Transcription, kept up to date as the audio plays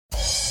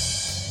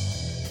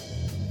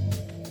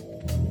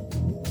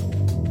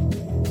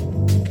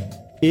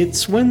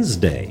It's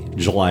Wednesday,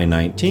 July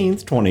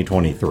 19th,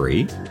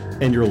 2023,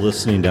 and you're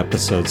listening to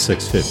episode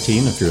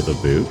 615 of Fear the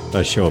Boot,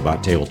 a show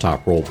about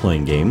tabletop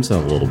role-playing games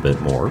and a little bit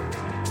more.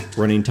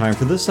 Running time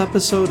for this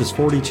episode is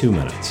 42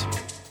 minutes.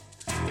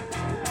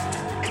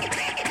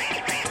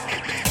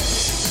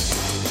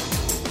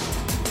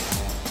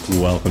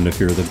 Welcome to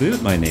Fear the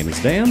Boot. My name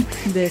is Dan.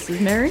 This is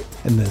Mary.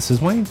 And this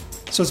is Wayne.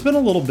 So it's been a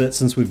little bit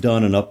since we've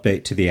done an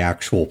update to the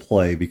actual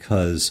play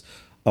because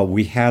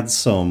we had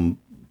some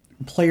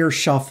player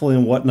shuffling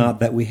and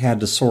whatnot that we had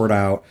to sort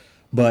out.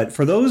 But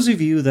for those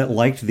of you that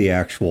liked the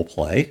actual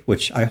play,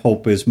 which I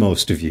hope is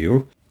most of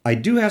you, I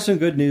do have some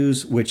good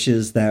news, which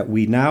is that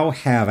we now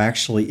have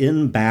actually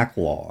in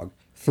backlog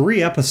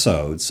 3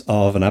 episodes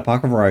of an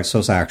Epoch of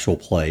Isos actual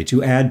play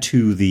to add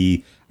to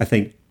the, I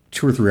think,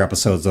 2 or 3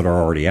 episodes that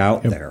are already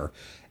out there.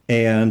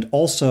 And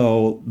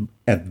also,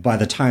 by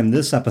the time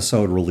this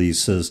episode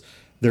releases,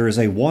 there is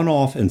a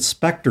one-off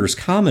InSpectres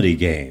comedy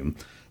game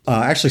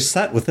actually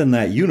set within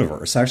that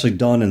universe, actually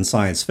done in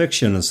science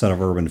fiction instead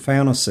of urban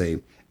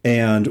fantasy.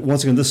 And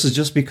once again, this is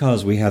just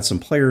because we had some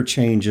player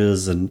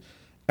changes and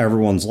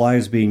everyone's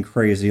lives being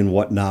crazy and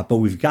whatnot, but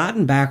we've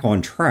gotten back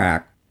on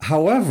track.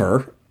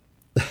 However,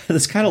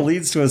 this kind of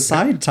leads to a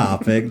side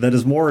topic that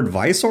is more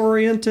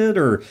advice-oriented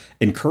or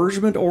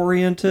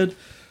encouragement-oriented,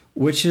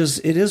 which is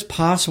it is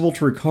possible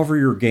to recover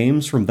your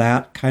games from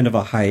that kind of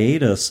a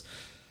hiatus,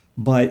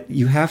 but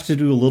you have to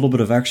do a little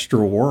bit of extra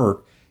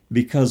work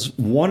because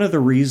one of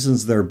the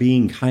reasons they're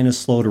being kind of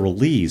slow to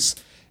release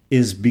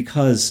is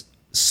because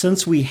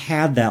since we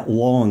had that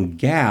long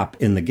gap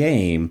in the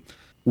game,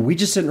 we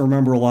just didn't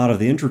remember a lot of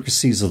the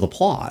intricacies of the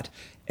plot.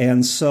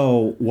 And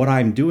so what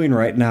I'm doing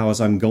right now is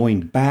I'm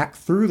going back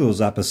through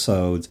those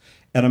episodes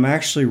and I'm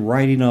actually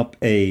writing up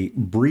a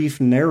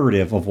brief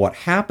narrative of what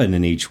happened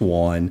in each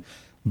one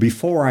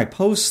before I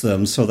post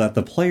them so that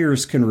the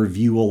players can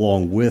review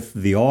along with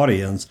the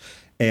audience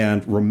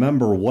and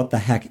remember what the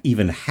heck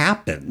even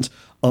happened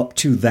up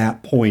to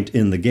that point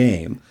in the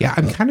game. Yeah,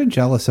 I'm kind of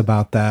jealous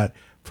about that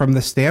from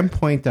the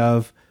standpoint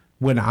of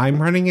when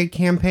I'm running a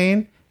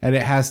campaign and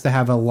it has to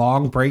have a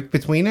long break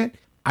between it,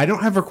 I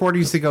don't have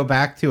recordings to go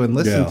back to and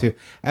listen to.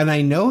 And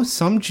I know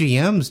some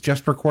GMs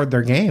just record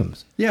their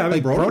games. Yeah, I mean,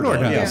 like Brodor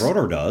does. Yeah,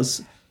 Brodor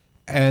does.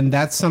 And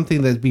that's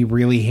something that'd be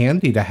really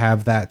handy to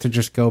have that to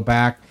just go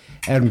back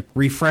and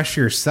refresh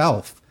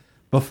yourself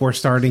before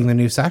starting the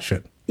new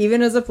session.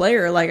 Even as a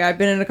player, like I've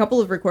been in a couple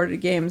of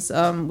recorded games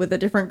with a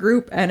different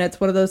group, and it's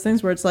one of those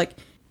things where it's like,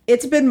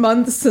 it's been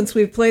months since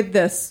we've played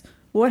this.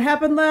 What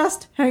happened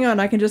last? Hang on,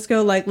 I can just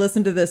go like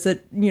listen to this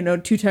at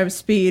 2 times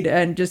speed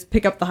and just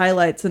pick up the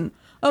highlights and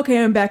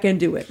okay, I'm back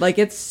into it. Like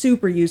it's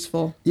super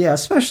useful. Yeah,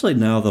 especially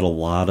now that a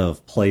lot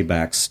of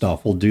playback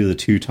stuff will do the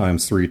 2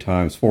 times, 3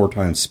 times, 4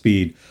 times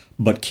speed,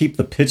 but keep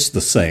the pitch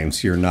the same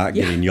so you're not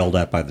getting yelled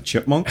at by the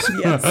chipmunks.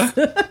 Yes.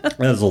 That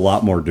is a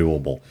lot more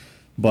doable.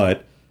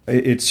 But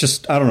it's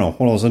just, I don't know,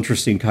 one of those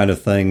interesting kind of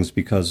things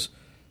because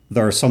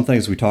there are some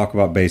things we talk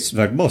about in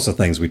fact, most of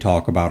the things we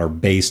talk about are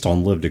based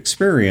on lived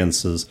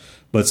experiences,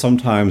 but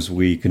sometimes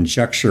we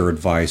conjecture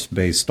advice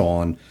based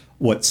on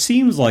what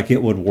seems like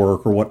it would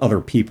work or what other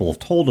people have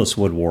told us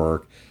would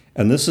work.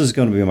 And this is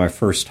going to be my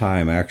first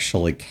time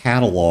actually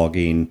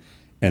cataloging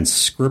and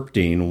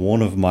scripting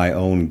one of my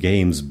own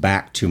games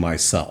back to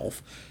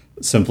myself,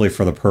 simply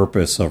for the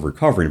purpose of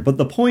recovering. But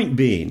the point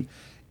being,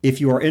 if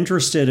you are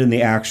interested in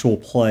the actual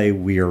play,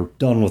 we are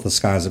done with the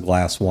Skies of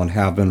Glass one,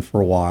 have been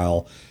for a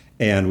while,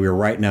 and we are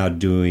right now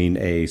doing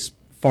a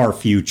far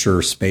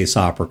future space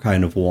opera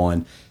kind of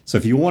one. So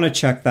if you want to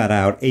check that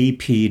out,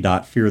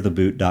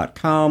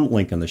 ap.feartheboot.com,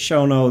 link in the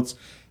show notes.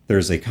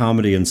 There's a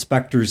comedy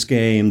InSpectres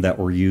game that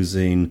we're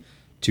using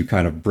to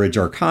kind of bridge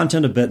our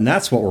content a bit, and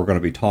that's what we're going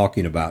to be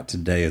talking about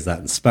today is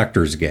that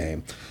InSpectres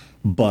game.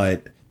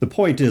 But the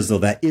point is, though,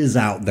 that is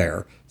out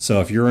there.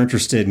 So if you're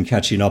interested in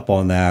catching up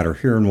on that or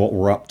hearing what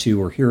we're up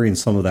to or hearing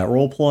some of that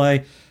role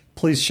play,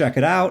 please check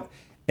it out.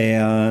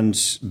 And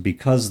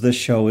because this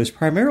show is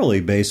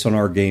primarily based on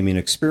our gaming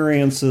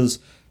experiences,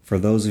 for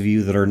those of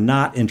you that are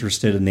not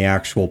interested in the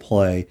actual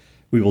play,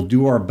 we will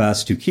do our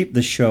best to keep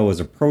the show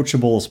as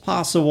approachable as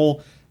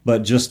possible.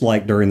 But just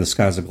like during the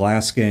Skies of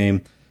Glass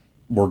game,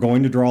 we're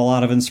going to draw a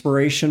lot of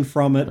inspiration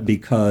from it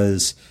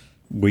because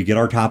we get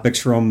our topics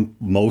from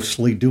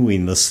mostly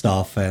doing this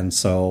stuff. And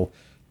so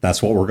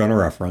that's what we're going to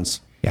reference.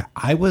 Yeah,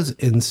 I was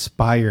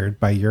inspired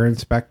by your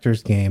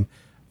InSpectres game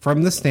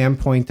from the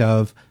standpoint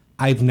of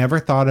I've never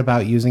thought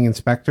about using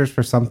InSpectres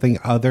for something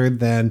other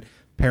than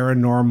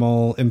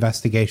paranormal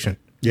investigation.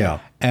 Yeah.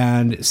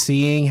 And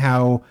seeing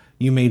how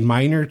you made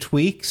minor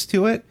tweaks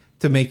to it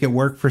to make it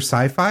work for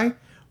sci-fi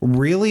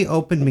really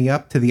opened me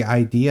up to the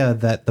idea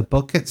that the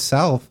book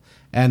itself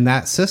and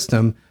that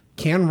system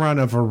can run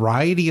a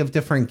variety of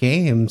different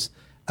games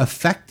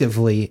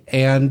effectively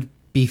and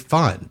be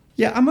fun.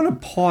 Yeah, I'm going to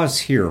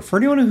pause here. For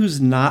anyone who's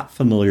not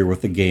familiar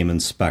with the game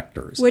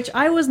InSpectres. Which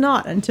I was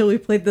not until we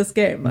played this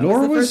game. That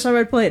was the first time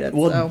I played it.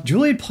 Well, so.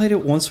 Julie had played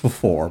it once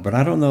before, but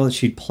I don't know that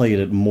she'd played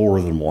it more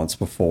than once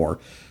before.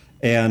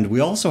 And we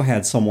also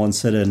had someone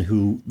sit in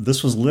who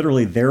this was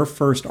literally their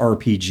first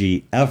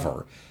RPG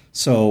ever.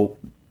 So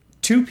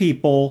 2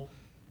 people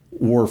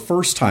were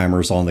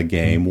first-timers on the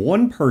game.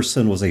 One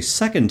person was a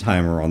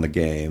second-timer on the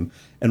game.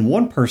 And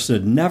one person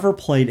had never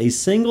played a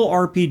single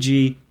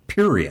RPG,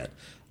 period.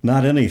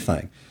 Not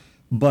anything.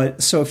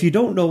 But so if you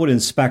don't know what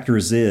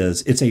InSpectres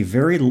is, it's a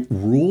very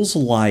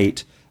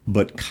rules-light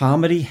but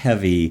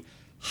comedy-heavy,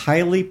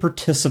 highly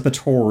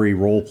participatory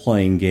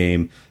role-playing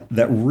game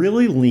that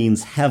really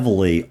leans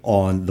heavily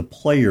on the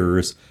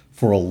players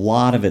for a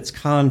lot of its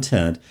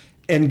content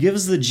and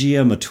gives the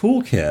GM a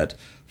toolkit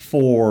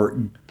for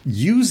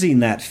using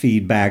that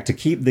feedback to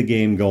keep the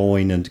game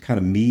going and to kind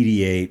of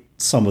mediate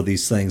some of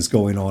these things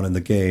going on in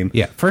the game.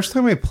 Yeah, first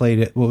time I played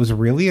it, what was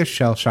really a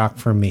shell shock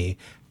for me,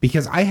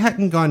 because I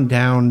hadn't gone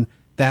down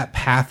that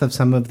path of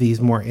some of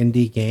these more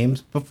indie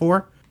games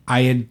before.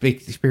 I had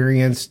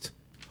experienced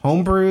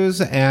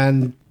homebrews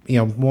and,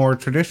 more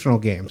traditional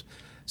games.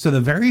 So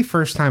the very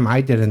first time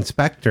I did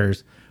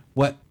InSpectres,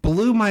 what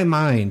blew my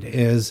mind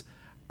is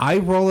I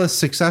roll a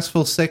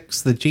successful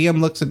 6, the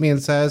GM looks at me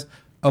and says,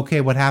 okay,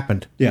 what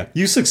happened? Yeah,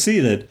 you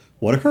succeeded.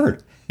 What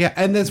occurred? Yeah,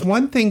 and there's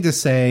one thing to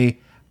say,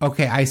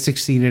 okay, I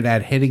succeeded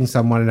at hitting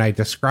someone and I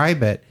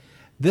describe it.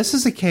 This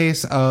is a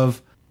case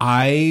of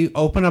I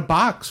open a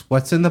box.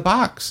 What's in the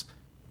box?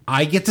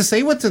 I get to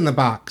say what's in the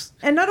box.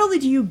 And not only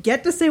do you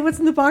get to say what's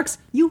in the box,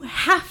 you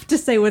have to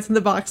say what's in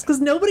the box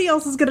because nobody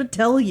else is going to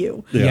tell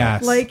you. Yeah.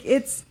 Yes. Like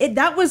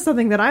that was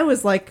something that I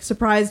was like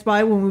surprised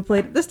by when we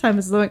played it this time.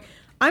 Is like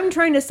I'm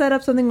trying to set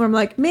up something where I'm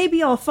like,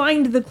 maybe I'll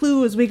find the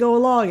clue as we go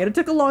along. And it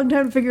took a long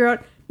time to figure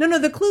out, no,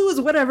 the clue is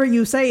whatever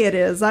you say it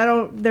is.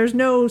 There's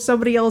no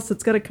somebody else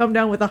that's going to come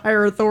down with a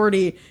higher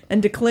authority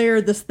and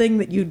declare this thing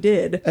that you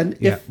did. And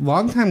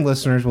longtime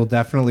listeners will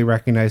definitely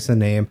recognize the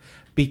name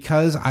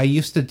because I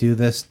used to do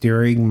this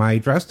during my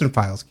Dresden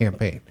Files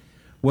campaign.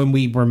 When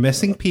we were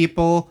missing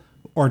people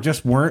or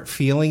just weren't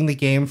feeling the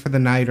game for the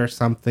night or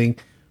something,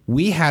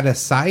 we had a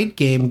side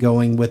game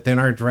going within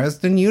our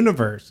Dresden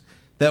universe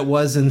that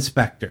was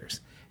InSpectres.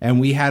 And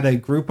we had a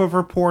group of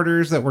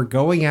reporters that were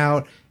going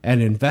out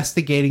and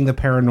investigating the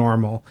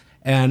paranormal.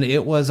 And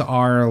it was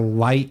our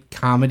light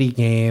comedy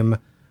game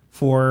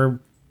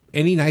for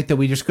any night that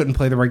we just couldn't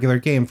play the regular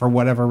game for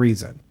whatever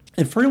reason.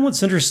 And for anyone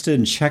that's interested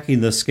in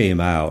checking this game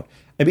out,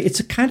 I mean,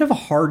 it's a kind of a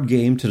hard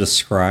game to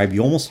describe.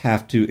 You almost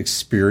have to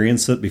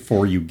experience it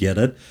before you get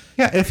it.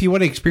 Yeah, if you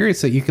want to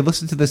experience it, you can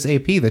listen to this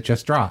AP that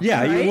just dropped.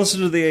 Yeah, right? You can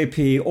listen to the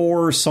AP,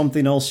 or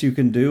something else you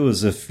can do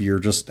is if you're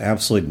just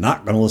absolutely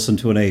not going to listen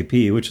to an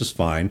AP, which is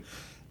fine,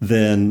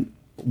 then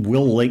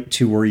we'll link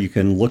to where you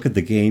can look at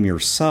the game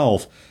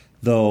yourself,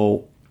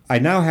 though I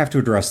now have to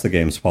address the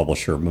game's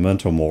publisher,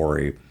 Memento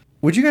Mori.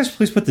 Would you guys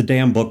please put the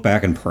damn book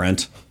back in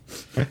print?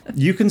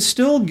 You can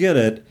still get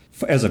it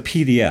as a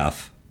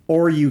PDF,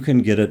 or you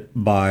can get it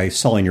by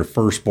selling your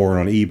firstborn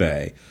on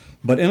eBay.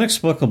 But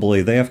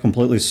inexplicably, they have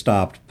completely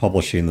stopped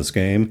publishing this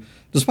game,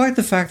 despite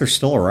the fact they're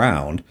still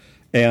around.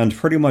 And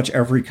pretty much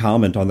every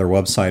comment on their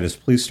website is,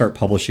 please start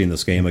publishing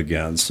this game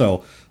again.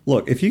 So,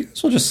 look, if you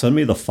guys will just send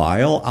me the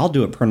file, I'll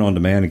do it print on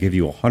demand and give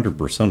you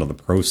 100% of the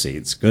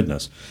proceeds.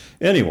 Goodness.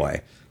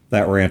 Anyway,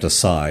 that rant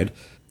aside.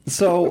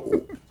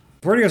 So,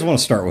 where do you guys want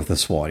to start with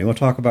this one? You want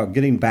to talk about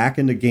getting back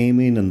into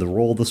gaming and the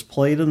role this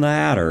played in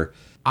that? Or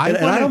I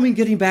don't mean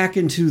getting back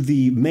into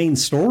the main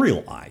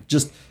storyline,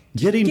 just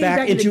getting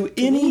back into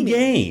any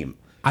game.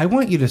 I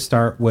want you to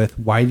start with,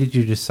 why did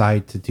you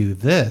decide to do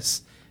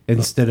this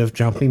instead of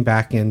jumping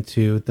back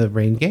into the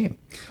main game?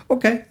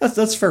 Okay, that's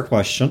a fair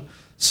question.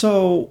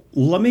 So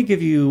let me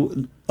give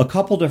you a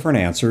couple different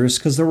answers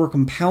because there were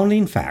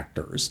compounding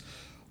factors.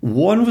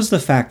 One was the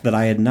fact that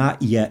I had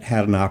not yet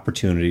had an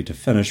opportunity to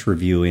finish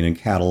reviewing and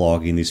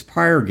cataloging these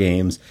prior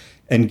games,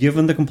 and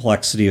given the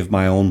complexity of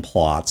my own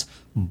plots,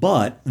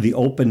 but the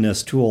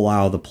openness to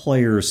allow the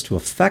players to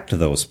affect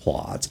those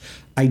plots,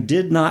 I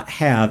did not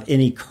have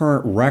any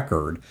current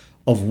record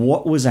of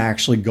what was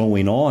actually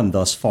going on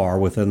thus far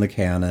within the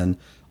canon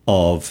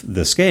of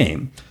this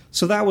game.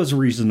 So that was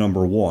reason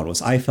number one,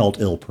 was I felt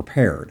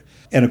ill-prepared.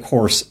 And of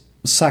course,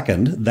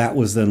 second, that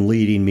was then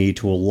leading me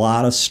to a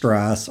lot of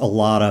stress, a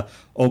lot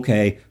of,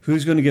 okay,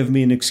 who's going to give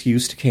me an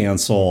excuse to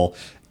cancel?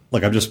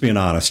 Like, I'm just being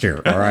honest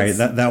here, all right?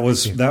 That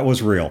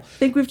was real. I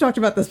think we've talked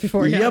about this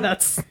before. Yeah,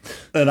 yep.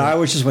 And I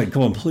was just waiting,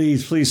 come on,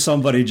 please,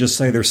 somebody just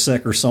say they're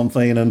sick or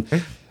something.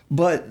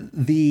 But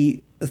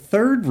the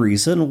third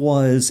reason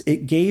was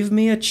it gave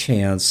me a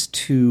chance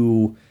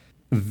to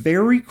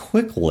very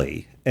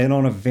quickly and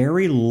on a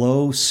very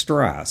low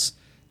stress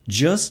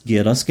just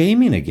get us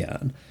gaming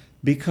again.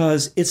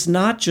 Because it's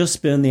not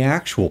just been the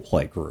actual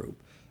play group.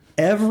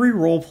 Every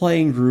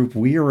role-playing group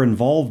we are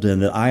involved in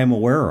that I am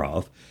aware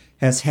of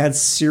has had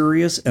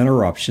serious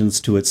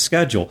interruptions to its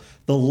schedule.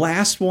 The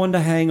last one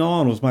to hang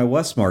on was my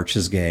West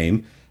Marches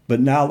game, but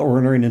now that we're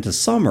entering into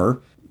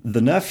summer,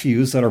 the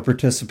nephews that are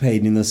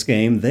participating in this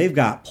game, they've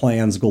got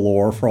plans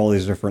galore for all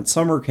these different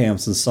summer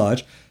camps and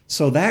such.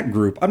 So that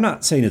group, I'm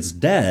not saying it's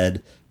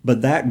dead,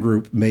 but that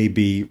group may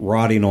be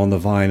rotting on the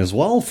vine as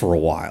well for a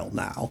while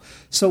now.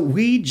 So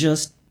we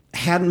just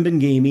hadn't been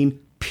gaming,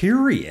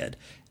 period.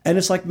 And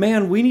it's like,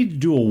 man, we need to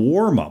do a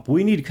warm-up.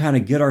 We need to kind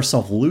of get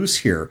ourselves loose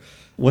here.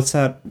 What's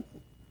that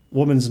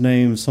woman's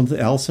name? Something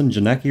Alison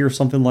Janicki or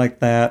something like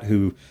that,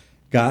 who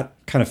got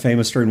kind of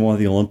famous during one of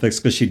the Olympics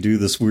because she'd do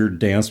this weird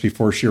dance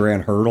before she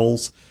ran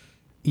hurdles.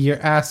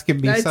 You're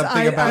asking me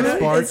something about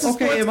sports?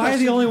 Okay, am I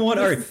the only one?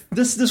 All right,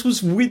 this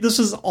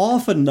is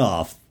off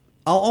enough.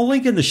 I'll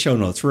link in the show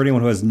notes for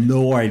anyone who has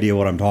no idea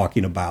what I'm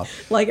talking about.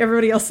 Like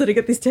everybody else sitting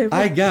at these tables.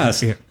 I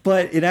guess. Yeah.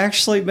 But it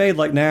actually made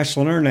like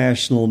national and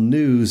international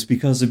news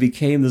because it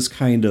became this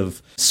kind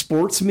of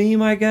sports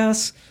meme, I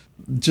guess.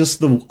 Just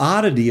the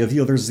oddity of,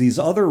 there's these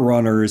other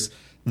runners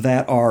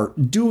that are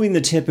doing the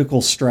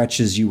typical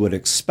stretches you would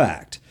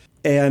expect.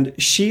 And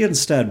she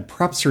instead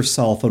preps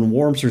herself and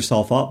warms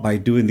herself up by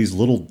doing these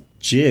little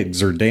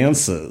jigs or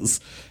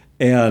dances.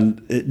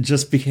 And it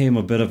just became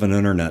a bit of an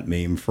internet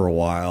meme for a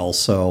while.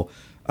 So,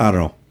 I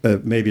don't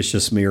know. Maybe it's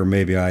just me, or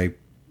maybe I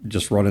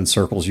just run in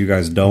circles. You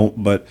guys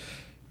don't. But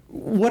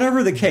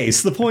whatever the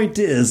case, the point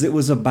is it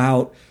was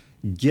about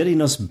getting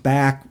us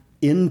back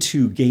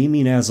into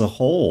gaming as a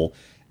whole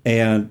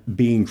and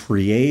being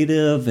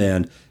creative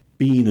and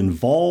being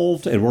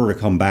involved. And we're going to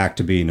come back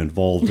to being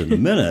involved in a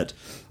minute.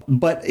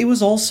 But it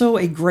was also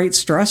a great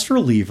stress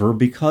reliever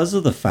because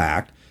of the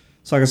fact,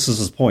 so I guess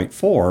this is point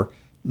 4,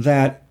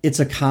 that it's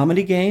a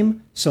comedy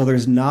game, so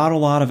there's not a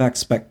lot of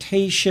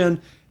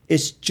expectation.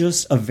 It's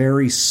just a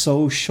very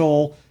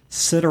social,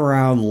 sit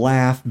around,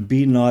 laugh,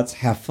 be nuts,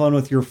 have fun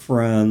with your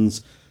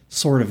friends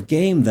sort of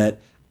game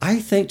that I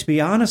think, to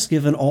be honest,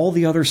 given all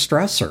the other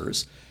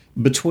stressors,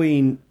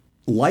 between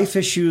life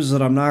issues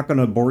that I'm not going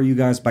to bore you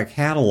guys by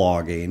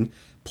cataloging,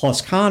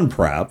 plus con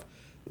prep,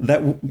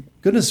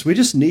 that, goodness, we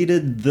just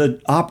needed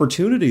the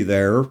opportunity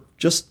there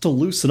just to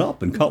loosen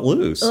up and cut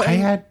loose. I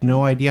had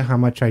no idea how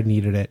much I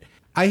needed it.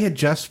 I had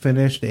just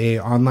finished a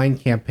online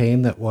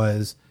campaign that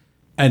was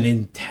an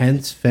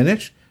intense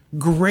finish.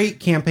 Great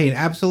campaign,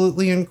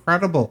 absolutely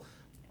incredible.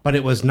 But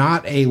it was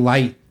not a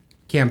light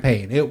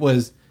campaign. It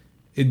was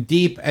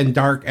deep and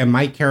dark, and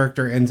my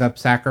character ends up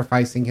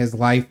sacrificing his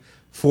life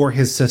for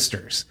his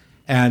sisters.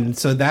 And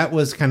so that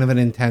was kind of an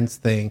intense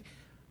thing.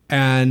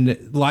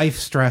 And life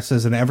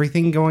stresses and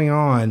everything going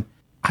on.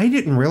 I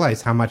didn't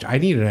realize how much I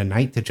needed a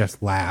night to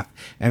just laugh.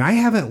 And I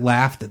haven't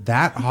laughed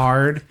that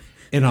hard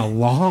in a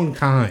long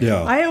time.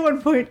 Yeah. I at one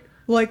point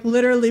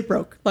literally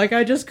broke.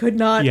 I just could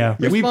not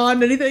respond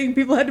to anything.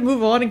 People had to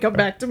move on and come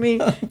back to me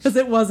because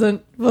it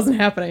wasn't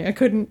happening. I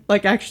couldn't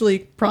actually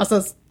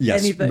process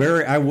anything.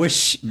 Mary, I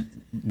wish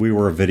we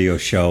were a video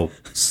show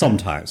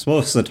sometimes.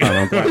 Most of the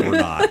time I'm glad we're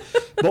not.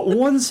 But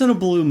once in a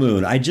blue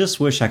moon, I just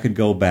wish I could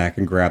go back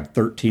and grab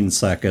 13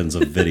 seconds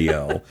of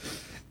video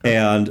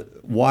and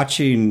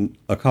watching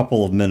a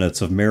couple of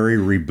minutes of Mary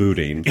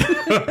rebooting.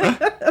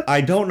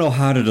 I don't know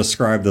how to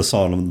describe this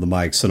on the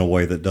mics in a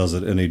way that does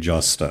it any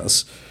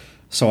justice.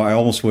 So I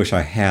almost wish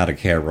I had a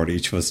camera on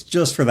each of us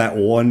just for that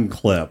one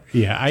clip.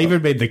 Yeah, I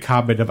even made the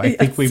comment of, I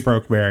think we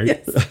broke Mary.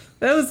 Yes.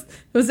 It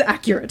was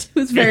accurate. It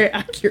was very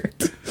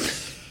accurate.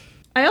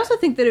 I also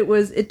think that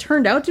it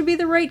turned out to be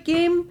the right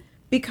game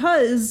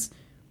because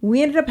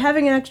we ended up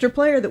having an extra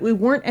player that we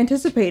weren't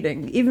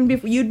anticipating. Even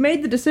before you'd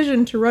made the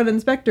decision to run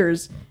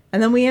InSpectres,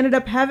 and then we ended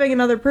up having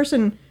another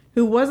person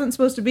who wasn't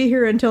supposed to be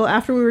here until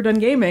after we were done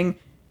gaming,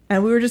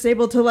 and we were just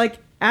able to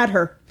add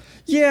her.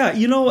 Yeah,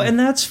 and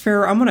that's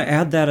fair. I'm going to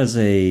add that as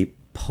a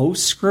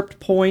postscript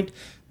point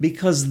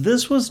because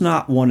this was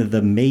not one of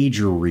the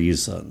major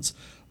reasons,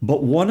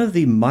 but one of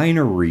the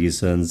minor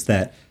reasons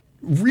that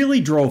really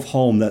drove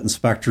home that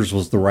InSpectres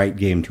was the right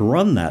game to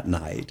run that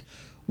night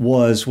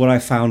was when I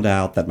found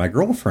out that my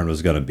girlfriend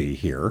was going to be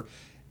here.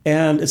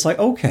 And it's like,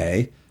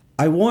 okay,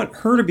 I want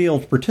her to be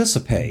able to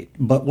participate.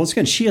 But once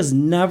again, she has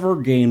never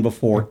gamed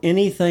before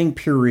anything,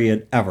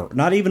 period, ever.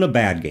 Not even a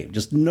bad game,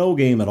 just no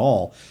game at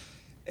all.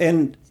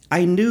 And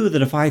I knew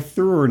that if I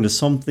threw her into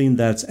something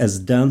that's as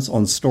dense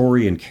on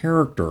story and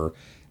character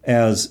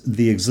as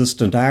the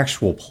existent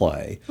actual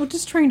play. Well,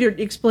 just trying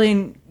to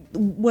explain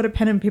what a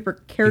pen and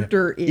paper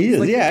character is.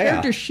 The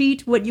character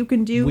sheet, what you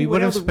can do, we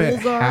would have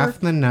spent half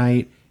the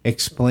night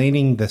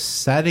explaining the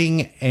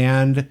setting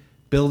and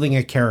building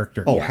a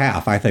character. Oh,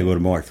 half. I think it would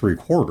have been like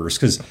 3/4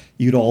 because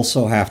you'd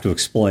also have to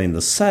explain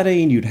the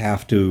setting. You'd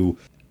have to...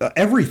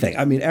 everything.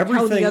 I mean,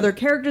 everything. How the other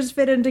characters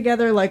fit in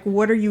together.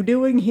 What are you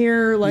doing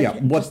here?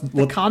 What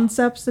the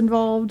concepts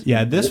involved.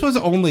 Yeah, this was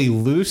only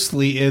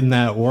loosely in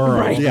that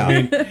world. Right. Yeah.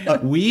 I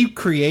mean, we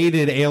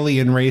created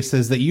alien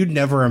races that you'd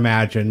never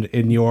imagined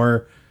in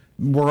your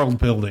world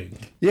building.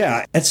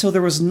 Yeah, and so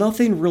there was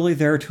nothing really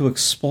there to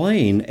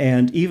explain,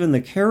 and even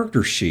the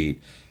character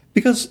sheet,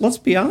 because let's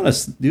be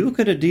honest, you look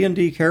at a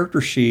D&D character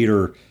sheet,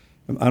 or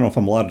I don't know if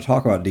I'm allowed to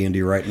talk about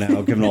D&D right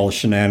now, given all the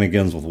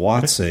shenanigans with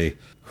WotC.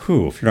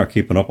 If you're not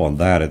keeping up on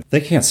that, they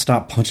can't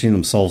stop punching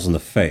themselves in the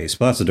face.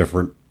 But that's a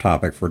different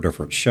topic for a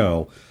different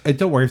show. And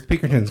don't worry, if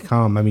Pinkertons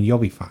come, you'll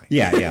be fine.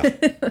 Yeah.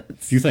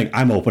 If you think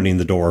I'm opening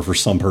the door for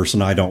some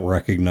person I don't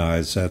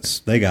recognize,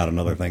 they got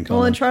another thing coming.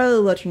 Well, and Charlie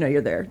will let you know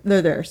you're there.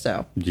 They're there,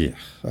 so. Yeah.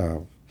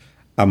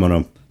 I'm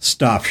going to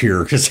stop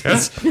here because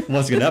it's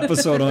like an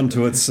episode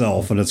unto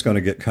itself and it's going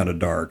to get kind of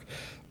dark.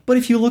 But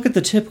if you look at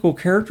the typical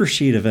character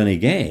sheet of any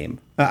game,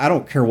 I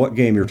don't care what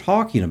game you're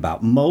talking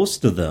about,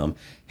 most of them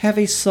have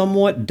a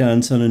somewhat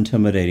dense and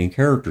intimidating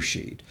character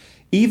sheet.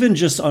 Even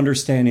just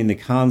understanding the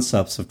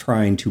concepts of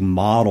trying to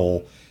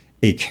model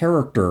a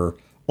character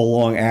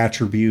along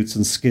attributes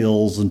and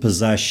skills and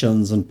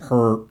possessions and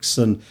perks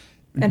and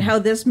how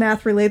this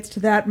math relates to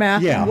that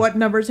math, Yeah. and what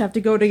numbers have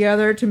to go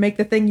together to make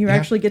the thing you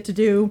actually get to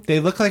do. They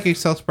look like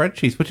Excel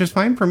spreadsheets, which is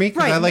fine for me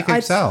because I like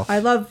Excel. I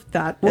love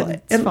that.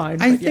 It's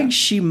fine. I but think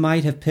she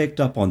might have picked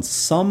up on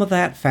some of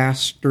that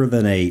faster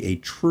than a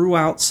true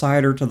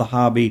outsider to the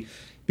hobby,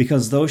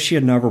 because though she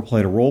had never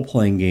played a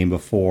role-playing game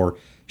before,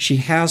 she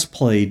has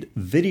played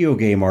video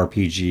game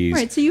RPGs.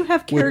 Right, so you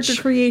have character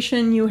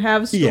creation, you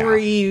have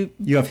story.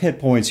 You have hit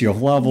points, you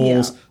have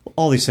levels. Yeah.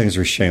 All these things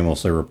are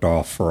shamelessly ripped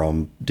off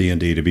from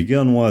D&D to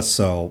begin with,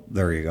 so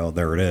there you go,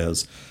 there it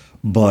is.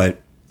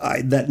 But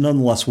that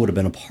nonetheless would have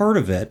been a part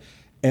of it,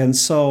 and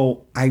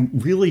so I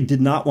really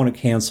did not want to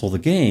cancel the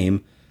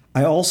game.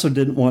 I also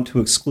didn't want to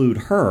exclude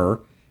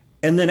her,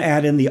 and then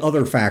add in the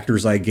other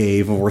factors I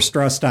gave. We're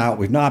stressed out,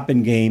 we've not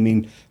been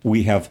gaming,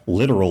 we have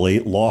literally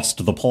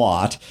lost the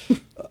plot.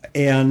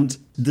 And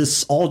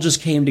this all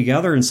just came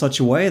together in such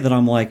a way that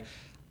I'm like,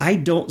 I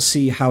don't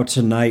see how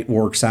tonight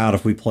works out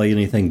if we play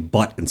anything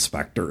but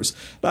InSpectres.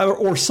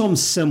 Or some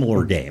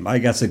similar game. I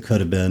guess it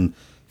could have been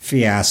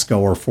Fiasco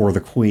or For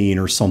the Queen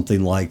or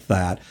something like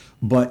that.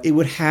 But it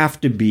would have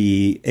to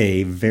be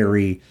a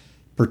very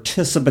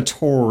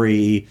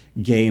participatory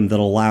game that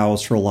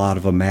allows for a lot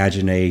of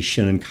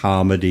imagination and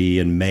comedy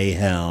and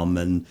mayhem.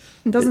 And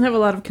It doesn't have a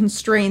lot of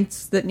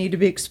constraints that need to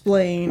be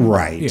explained.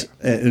 right. Yeah.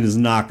 It is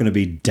not going to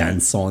be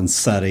dense on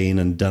setting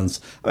and dense.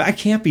 I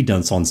can't be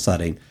dense on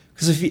setting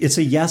because if it's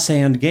a yes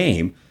and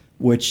game,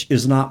 which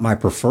is not my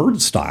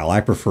preferred style. I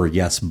prefer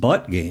yes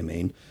but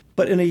gaming.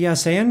 But in a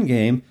yes and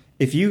game,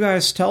 if you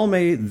guys tell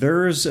me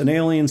there's an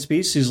alien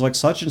species like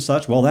such and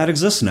such, well, that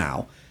exists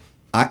now.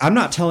 I'm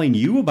not telling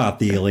you about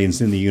the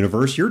aliens in the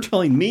universe. You're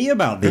telling me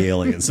about the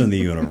aliens in the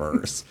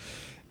universe.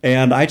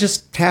 And I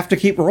just have to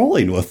keep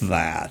rolling with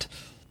that.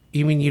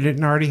 You mean you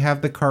didn't already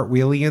have the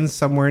Cartwheelians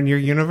somewhere in your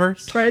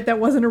universe? Right, that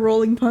wasn't a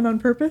rolling pun on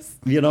purpose.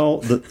 You know,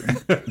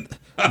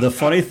 the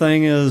funny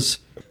thing is,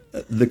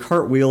 the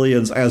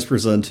Cartwheelians as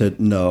presented,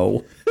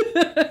 no.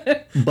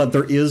 But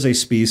there is a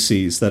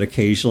species that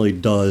occasionally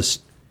does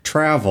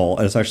travel,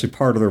 and it's actually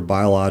part of their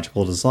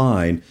biological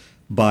design,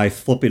 by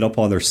flipping up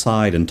on their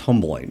side and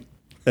tumbling.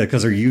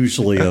 Because they're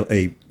usually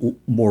a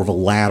more of a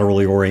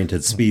laterally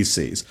oriented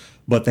species.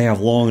 But they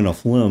have long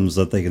enough limbs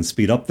that they can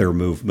speed up their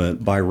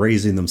movement by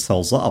raising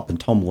themselves up and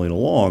tumbling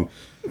along,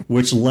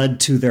 which led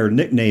to their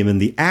nickname in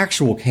the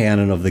actual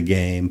canon of the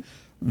game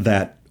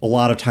that a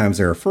lot of times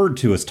they're referred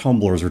to as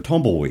tumblers or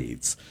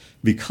tumbleweeds,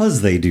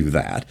 because they do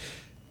that.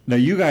 Now,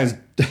 you guys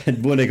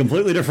went a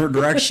completely different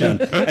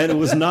direction, and it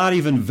was not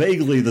even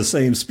vaguely the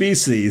same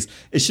species.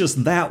 It's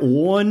just that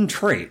one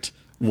trait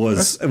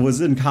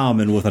was in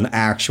common with an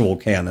actual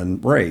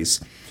canon race.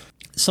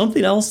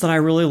 Something else that I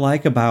really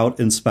like about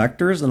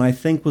InSpectres, and I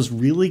think was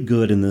really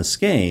good in this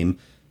game,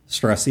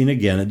 stressing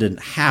again, it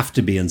didn't have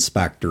to be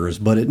InSpectres,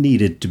 but it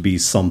needed to be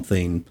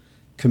something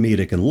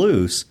comedic and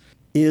loose,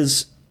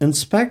 is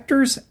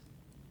InSpectres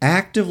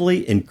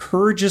actively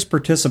encourages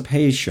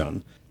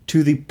participation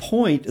to the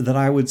point that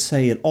I would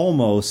say it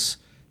almost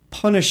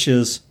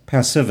punishes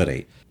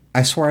passivity.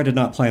 I swear I did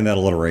not plan that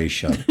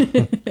alliteration.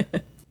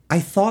 I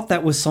thought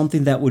that was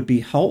something that would be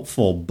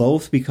helpful,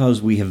 both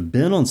because we have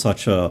been on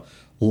such a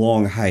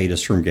long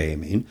hiatus from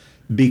gaming,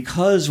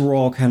 because we're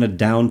all kind of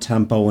down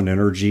tempo in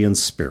energy and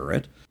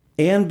spirit,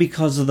 and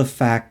because of the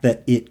fact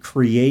that it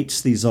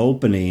creates these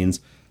openings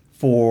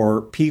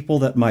for people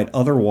that might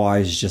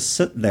otherwise just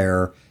sit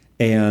there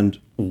and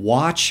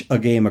watch a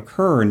game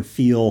occur and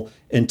feel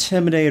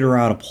intimidated or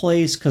out of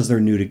place because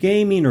they're new to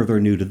gaming or they're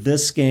new to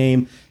this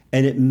game,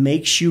 and it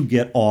makes you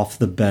get off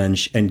the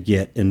bench and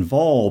get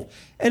involved.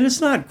 And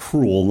it's not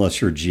cruel unless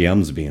your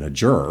GM's being a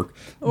jerk.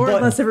 Or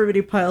unless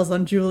everybody piles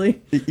on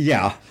Julie.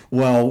 Yeah.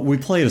 Well, we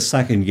played a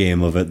second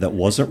game of it that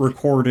wasn't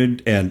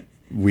recorded, and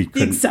we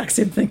couldn't. The exact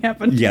same thing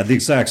happened. Yeah, the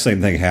exact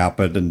same thing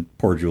happened, and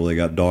poor Julie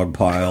got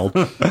dogpiled.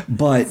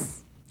 But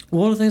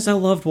one of the things I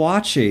loved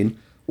watching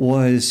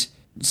was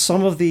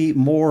some of the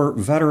more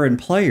veteran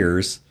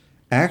players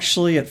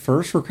actually at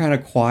first were kind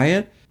of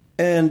quiet.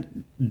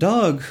 And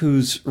Doug,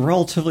 who's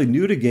relatively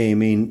new to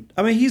gaming,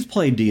 I mean, he's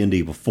played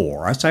D&D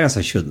before. I guess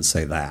I shouldn't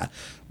say that.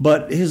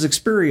 But his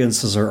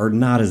experiences are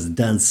not as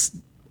dense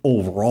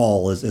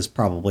overall as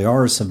probably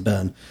ours have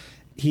been.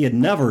 He had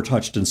never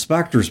touched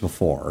InSpectres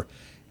before.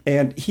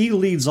 And he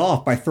leads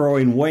off by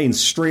throwing Wayne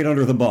straight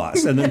under the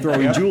bus and then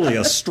throwing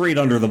Julia straight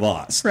under the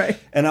bus. Right.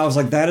 And I was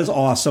like, that is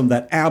awesome.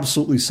 That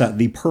absolutely set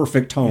the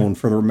perfect tone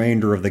for the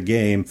remainder of the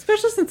game.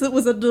 Especially since it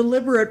was a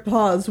deliberate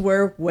pause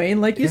where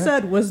Wayne, like you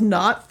said, was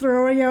not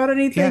throwing out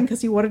anything because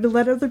he wanted to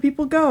let other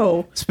people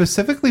go.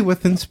 Specifically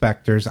with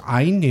InSpectres,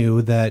 I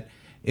knew that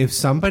if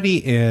somebody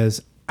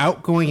is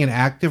outgoing and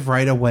active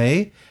right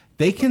away,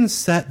 they can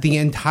set the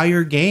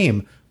entire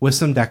game with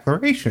some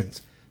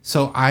declarations.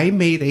 So I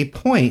made a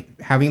point,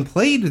 having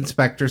played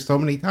InSpectres so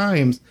many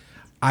times,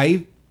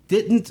 I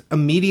didn't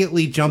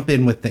immediately jump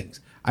in with things.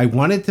 I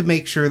wanted to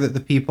make sure that the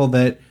people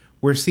that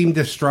seemed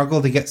to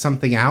struggle to get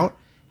something out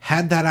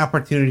had that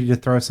opportunity to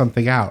throw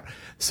something out.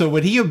 So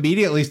when he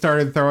immediately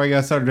started throwing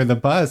us under the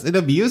bus, it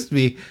amused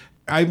me.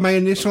 My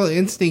initial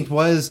instinct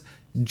was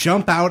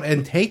jump out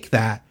and take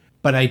that,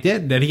 but I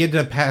didn't, and he ended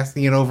up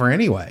passing it over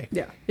anyway.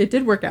 Yeah, it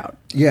did work out.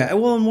 Yeah,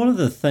 well, and one of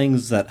the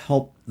things that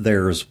helped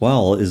there as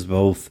well is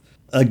both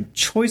a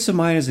choice of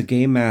mine as a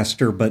game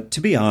master, but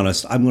to be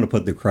honest, I'm going to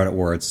put the credit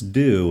where it's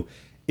due.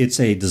 It's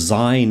a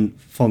design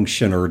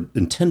function or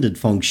intended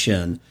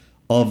function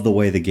of the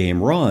way the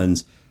game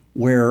runs,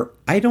 where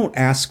I don't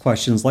ask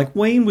questions like,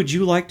 Wayne, would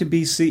you like to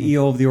be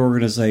CEO of the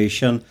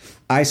organization?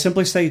 I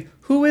simply say,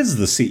 who is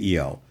the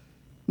CEO?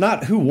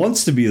 Not who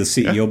wants to be the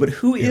CEO, but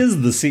who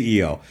is the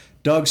CEO?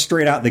 Doug,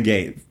 straight out the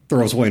gate,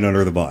 throws Wayne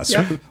under the bus.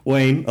 Yep.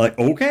 Wayne, like,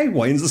 okay,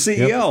 Wayne's the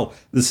CEO. Yep.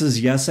 This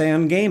is Yes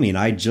and Gaming.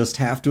 I just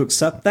have to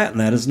accept that, and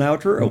that is now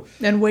true.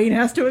 And Wayne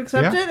has to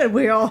accept it, and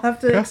we all have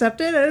to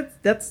accept it. And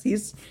that's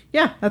his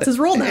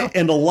role now.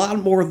 And a lot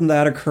more than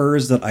that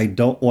occurs that I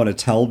don't want to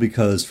tell,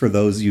 because for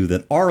those of you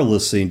that are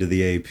listening to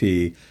the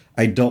AP,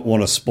 I don't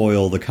want to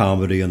spoil the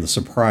comedy and the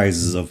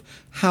surprises of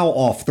how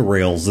off the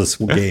rails this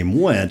game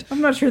went.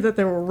 I'm not sure that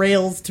there were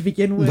rails to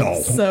begin with.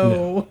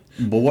 No.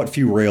 But what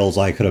few rails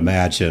I could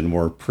imagine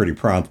were pretty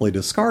promptly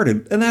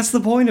discarded. And that's the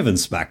point of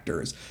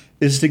InSpectres,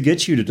 is to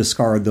get you to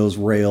discard those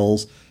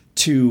rails,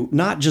 to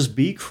not just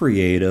be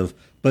creative,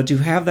 but to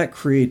have that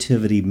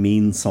creativity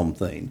mean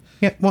something.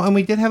 Yeah, well, and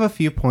we did have a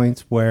few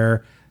points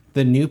where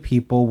the new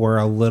people were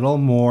a little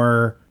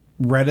more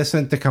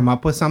reticent to come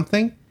up with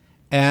something.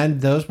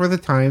 And those were the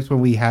times when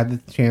we had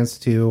the chance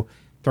to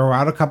throw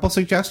out a couple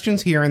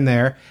suggestions here and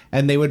there,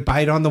 and they would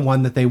bite on the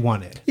one that they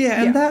wanted.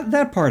 Yeah, and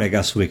that part I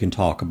guess we can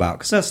talk about,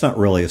 because that's not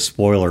really a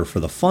spoiler for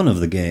the fun of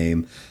the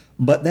game.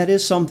 But that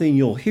is something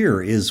you'll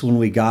hear, is when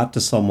we got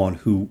to someone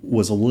who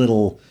was a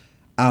little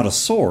out of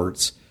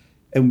sorts,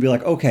 and we'd be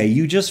like, okay,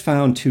 you just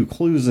found 2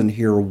 clues in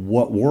here.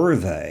 What were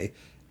they?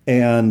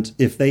 And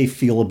if they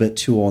feel a bit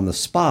too on the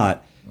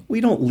spot,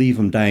 we don't leave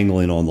them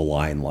dangling on the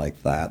line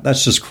like that.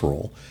 That's just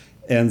cruel.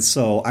 And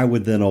so I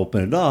would then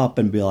open it up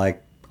and be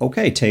like,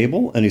 okay,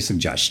 table, any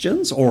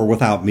suggestions? Or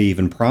without me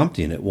even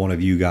prompting it, one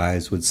of you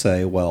guys would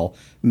say, well,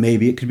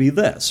 maybe it could be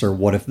this, or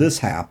what if this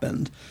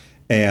happened?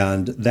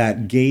 And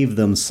that gave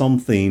them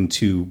something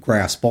to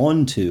grasp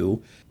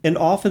onto, and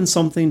often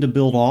something to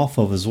build off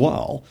of as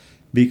well.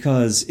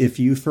 Because if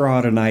you throw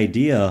out an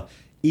idea,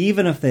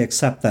 even if they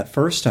accept that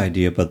first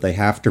idea, but they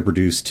have to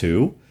produce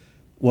 2,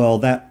 well,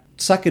 that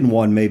second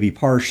one may be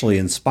partially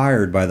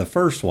inspired by the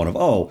first one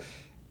of,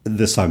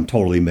 this I'm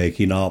totally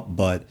making up,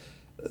 but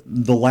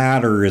the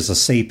ladder is a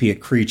sapient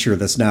creature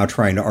that's now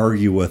trying to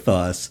argue with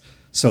us.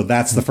 So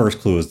that's the first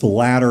clue, is the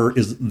ladder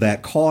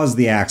that caused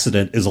the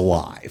accident is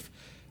alive.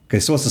 Okay,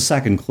 so what's the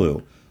second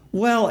clue?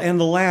 Well, and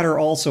the ladder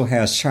also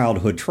has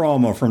childhood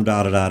trauma from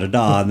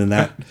da-da-da-da-da, and then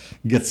that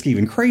gets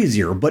even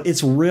crazier. But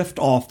it's riffed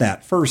off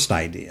that first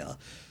idea.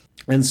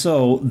 And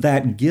so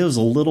that gives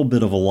a little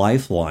bit of a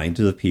lifeline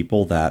to the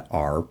people that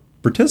are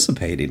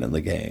participating in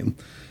the game.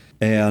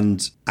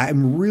 And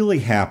I'm really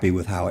happy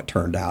with how it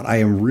turned out. I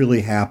am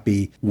really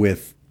happy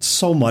with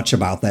so much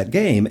about that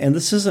game. And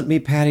this isn't me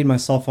patting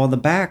myself on the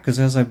back, because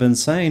as I've been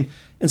saying,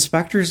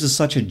 InSpectres is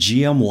such a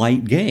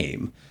GM-light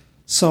game.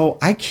 So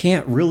I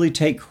can't really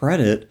take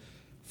credit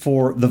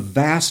for the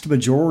vast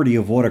majority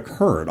of what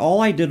occurred.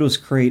 All I did was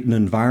create an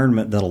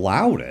environment that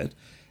allowed it.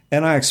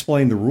 And I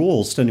explained the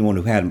rules to anyone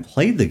who hadn't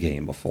played the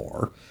game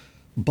before.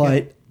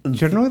 But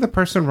generally, the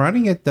person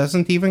running it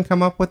doesn't even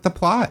come up with the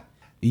plot.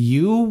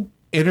 You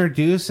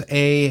introduce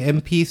a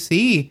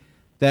NPC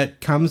that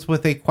comes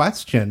with a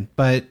question,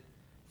 but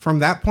from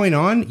that point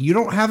on, you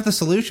don't have the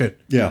solution.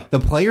 Yeah. The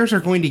players are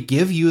going to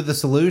give you the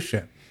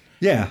solution.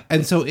 Yeah.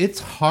 And so it's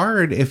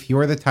hard if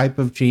you're the type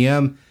of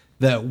GM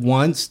that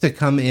wants to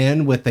come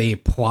in with a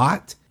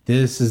plot.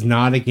 This is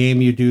not a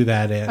game you do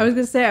that in.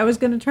 I was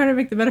going to try to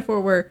make the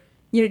metaphor where,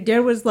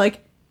 Dan was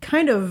like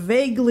kind of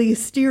vaguely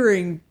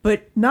steering,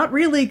 but not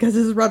really, because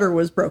his rudder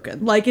was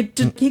broken. Like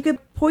he could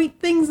point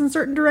things in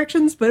certain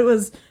directions, but it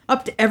was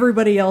up to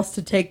everybody else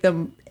to take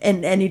them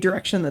in any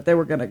direction that they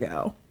were going to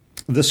go.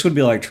 This would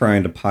be like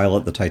trying to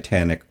pilot the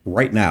Titanic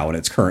right now in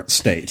its current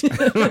state.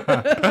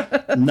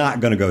 Not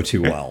going to go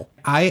too well.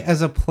 I,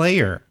 as a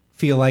player,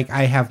 feel like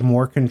I have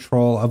more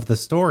control of the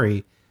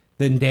story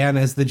than Dan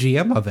as the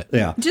GM of it.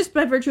 Yeah. Just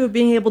by virtue of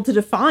being able to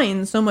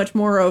define so much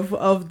more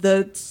of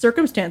the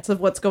circumstance of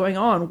what's going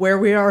on, where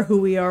we are,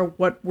 who we are,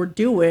 what we're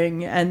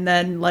doing, and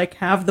then like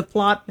have the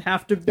plot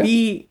have to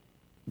be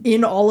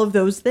in all of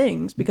those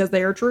things because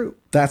they are true.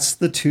 That's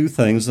the 2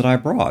 things that I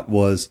brought,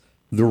 was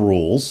the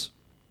rules,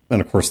 and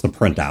of course the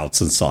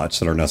printouts and such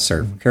that are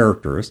necessary for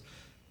characters.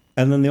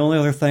 And then the only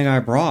other thing I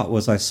brought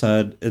was, I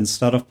said,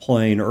 instead of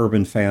playing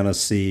urban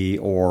fantasy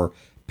or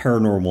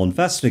paranormal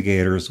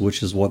investigators,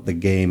 which is what the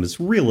game is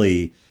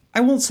really,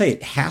 I won't say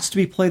it has to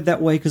be played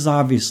that way, because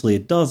obviously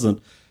it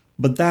doesn't,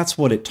 But that's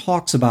what it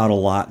talks about a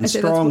lot, and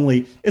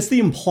strongly, it's the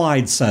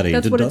implied setting.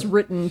 That's what it's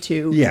written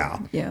to. Yeah.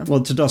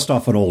 Well, to dust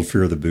off an old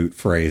Fear the Boot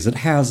phrase, it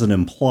has an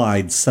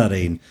implied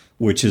setting,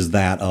 which is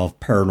that of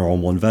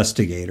paranormal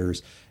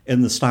investigators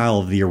in the style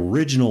of the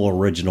original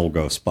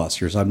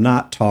Ghostbusters. I'm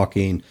not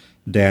talking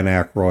Dan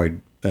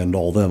Aykroyd and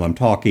all them. I'm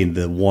talking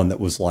the one that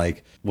was a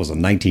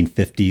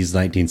 1950s,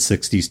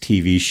 1960s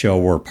TV show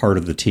where part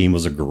of the team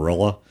was a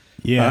gorilla.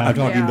 Yeah. I'm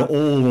talking the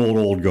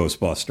old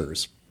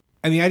Ghostbusters.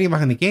 And the idea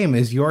behind the game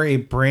is you're a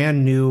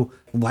brand new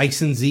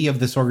licensee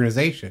of this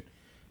organization.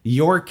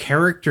 Your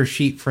character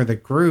sheet for the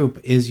group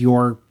is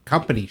your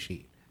company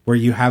sheet, where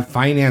you have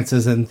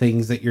finances and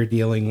things that you're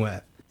dealing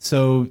with.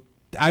 So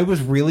I was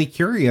really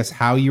curious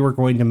how you were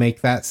going to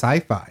make that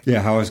sci-fi.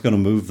 Yeah, how I was going to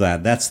move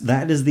that.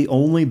 That is the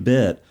only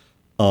bit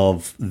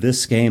of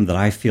this game that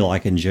I feel I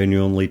can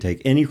genuinely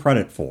take any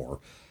credit for,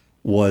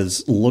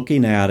 was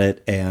looking at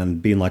it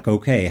and being like,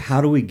 okay, how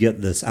do we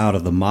get this out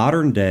of the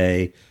modern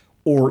day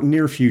or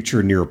near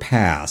future, near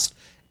past,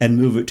 and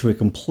move it to a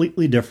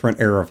completely different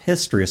era of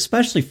history,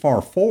 especially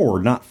far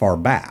forward, not far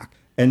back.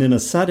 And in a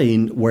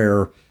setting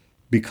where,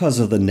 because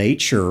of the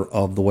nature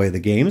of the way the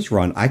games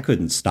run, I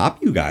couldn't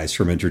stop you guys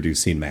from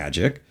introducing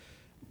magic.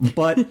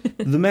 But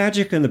the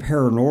magic and the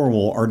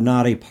paranormal are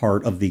not a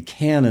part of the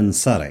canon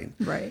setting.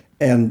 Right.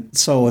 And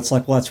so it's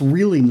like, well, that's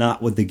really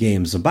not what the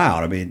game's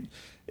about. I mean,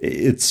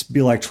 it's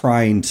be like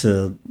trying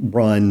to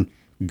run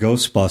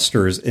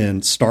Ghostbusters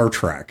in Star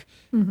Trek.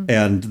 Mm-hmm.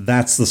 And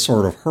that's the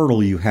sort of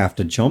hurdle you have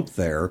to jump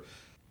there.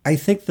 I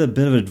think the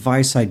bit of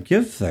advice I'd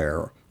give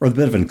there, or the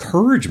bit of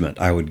encouragement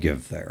I would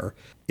give there,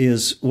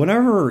 is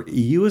whenever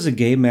you as a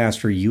game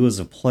master, you as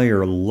a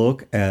player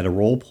look at a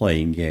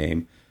role-playing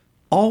game,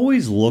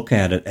 always look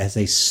at it as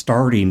a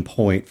starting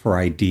point for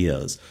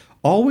ideas.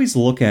 Always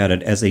look at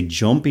it as a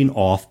jumping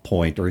off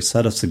point or a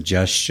set of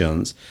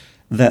suggestions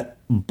that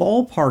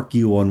ballpark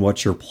you on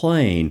what you're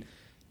playing.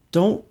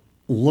 Don't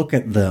look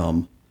at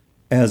them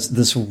as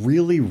this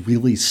really,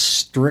 really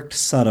strict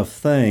set of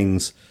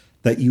things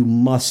that you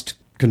must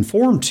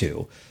conform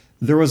to.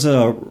 There was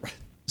a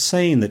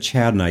saying that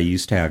Chad and I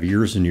used to have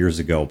years and years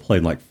ago,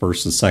 playing like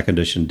first and second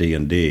edition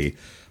D&D,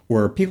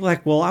 where people are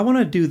like, well, I want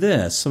to do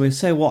this. So we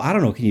say, well, I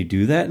don't know, can you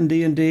do that in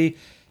D&D?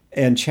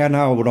 And Chad and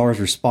I would always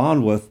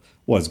respond with,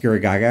 what, is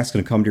Gary Gygax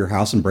going to come to your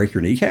house and break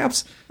your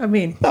kneecaps? I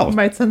mean, you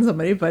might send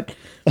somebody, but...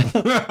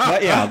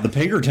 But yeah, the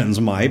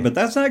Pinkertons might, but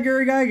that's not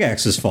Gary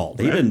Gygax's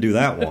fault. He didn't do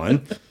that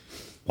one.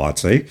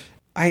 Watsy.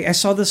 I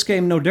saw this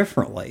game no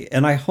differently,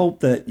 and I hope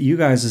that you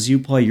guys, as you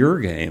play your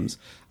games,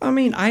 I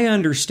mean, I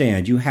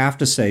understand you have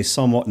to say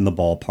somewhat in the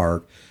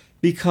ballpark,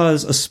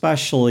 because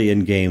especially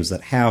in games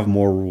that have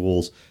more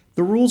rules,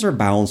 the rules are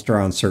balanced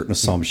around certain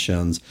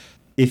assumptions.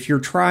 If you're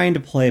trying to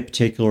play a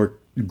particular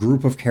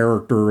group of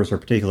characters or a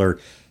particular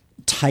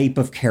type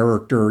of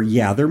character,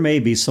 yeah, there may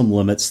be some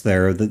limits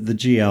there that the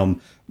GM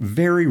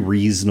very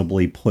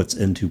reasonably puts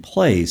into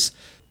place.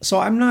 So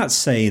I'm not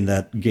saying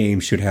that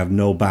games should have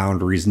no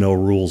boundaries, no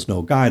rules,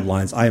 no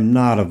guidelines. I am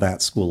not of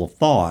that school of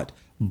thought.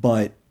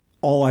 But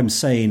all I'm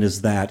saying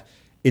is that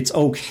it's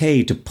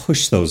okay to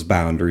push those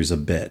boundaries a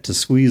bit, to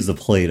squeeze the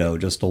Play-Doh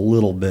just a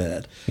little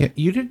bit. Yeah,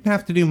 you didn't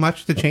have to do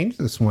much to change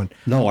this one.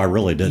 No, I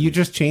really didn't. You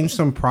just changed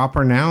some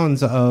proper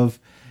nouns of,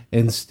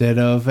 instead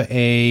of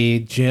a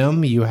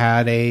gym, you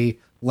had a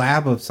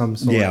lab of some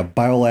sort. Yeah,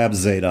 Biolab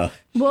Zeta.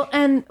 Well,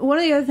 and one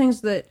of the other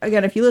things that,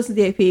 again, if you listen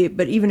to the AP,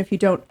 but even if you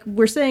don't,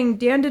 we're saying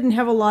Dan didn't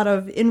have a lot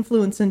of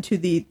influence into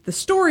the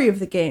story of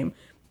the game,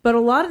 but a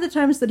lot of the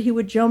times that he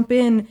would jump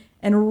in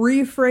and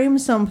reframe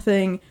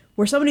something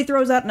where somebody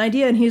throws out an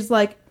idea and he's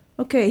like,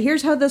 okay,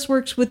 here's how this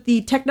works with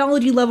the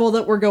technology level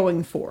that we're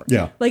going for.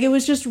 Yeah. Like, it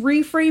was just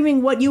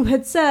reframing what you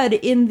had said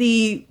in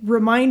the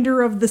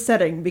reminder of the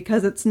setting,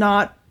 because it's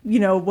not, you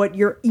know, what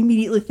you're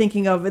immediately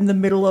thinking of in the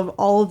middle of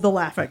all of the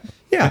laughing.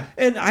 Yeah,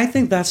 and I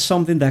think that's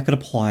something that could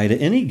apply to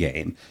any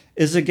game,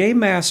 is a game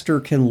master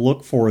can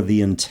look for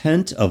the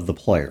intent of the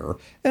player,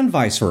 and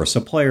vice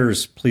versa.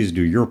 Players, please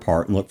do your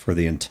part and look for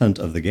the intent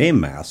of the game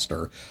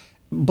master.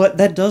 But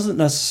that doesn't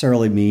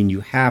necessarily mean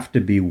you have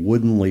to be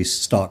woodenly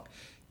stuck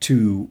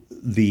to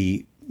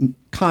the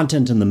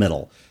content in the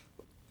middle.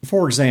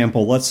 For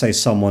example, let's say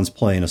someone's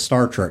playing a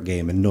Star Trek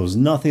game and knows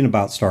nothing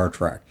about Star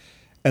Trek,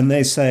 and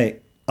they say,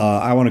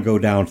 I want to go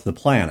down to the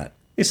planet.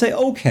 They say,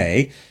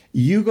 okay,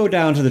 you go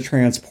down to the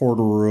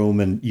transporter room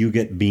and you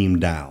get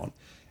beamed down,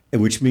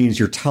 which means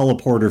you're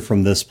teleported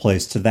from this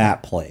place to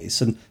that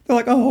place. And they're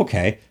like, oh,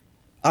 okay,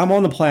 I'm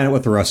on the planet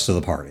with the rest of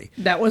the party.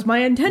 That was my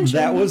intention.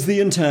 That was the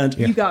intent.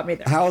 You got me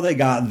there. How they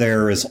got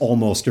there is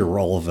almost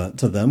irrelevant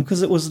to them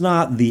because it was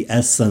not the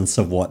essence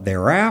of what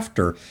they're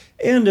after.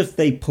 And if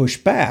they push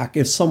back,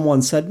 if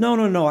someone said,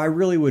 no, I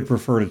really would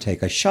prefer to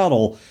take a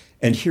shuttle,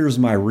 and here's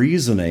my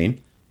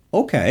reasoning,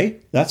 okay,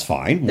 that's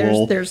fine.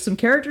 There's some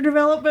character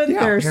development.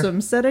 Yeah, there's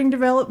some setting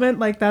development.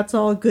 Like, that's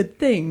all good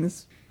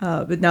things.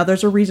 But now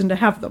there's a reason to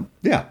have them.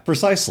 Yeah,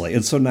 precisely.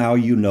 And so now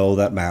you know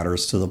that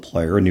matters to the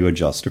player and you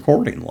adjust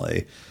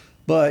accordingly.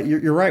 But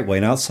you're right,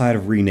 Wayne. Outside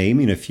of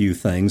renaming a few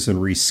things and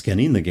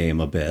reskinning the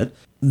game a bit,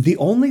 the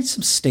only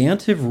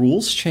substantive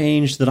rules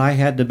change that I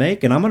had to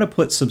make, and I'm going to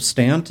put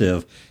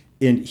substantive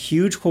in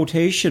huge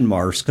quotation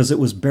marks because it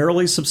was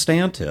barely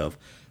substantive,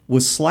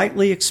 was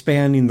slightly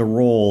expanding the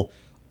role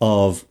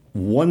of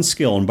one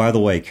skill. And by the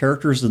way,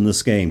 characters in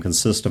this game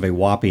consist of a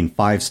whopping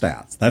 5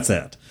 stats. That's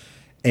it.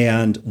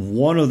 And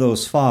one of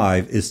those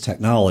 5 is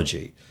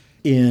technology.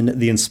 In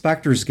the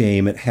InSpectres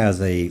game, it has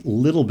a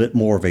little bit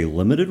more of a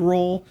limited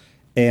role.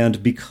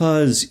 And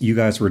because you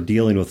guys were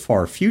dealing with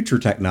far future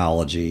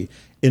technology,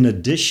 in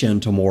addition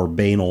to more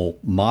banal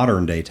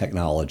modern day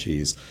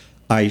technologies,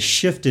 I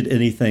shifted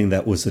anything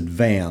that was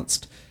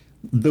advanced,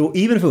 though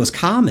even if it was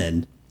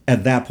common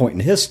at that point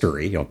in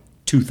history,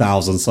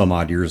 2,000 some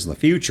odd years in the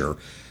future,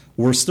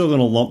 we're still going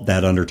to lump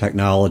that under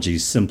technology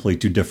simply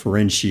to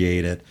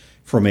differentiate it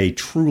from a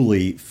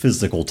truly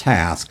physical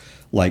task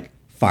like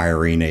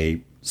firing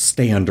a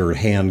standard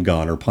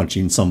handgun or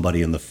punching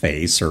somebody in the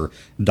face or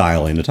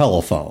dialing a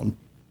telephone.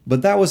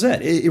 But that was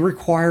it. It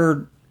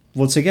required,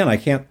 once again, I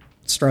can't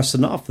stress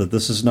enough that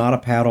this is not a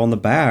pat on the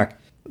back.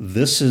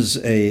 This is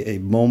a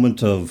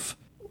moment of,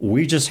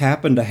 we just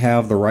happened to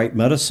have the right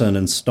medicine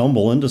and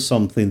stumble into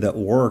something that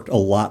worked a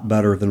lot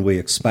better than we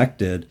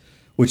expected,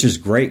 which is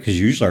great because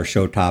usually our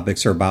show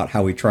topics are about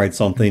how we tried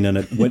something and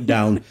it went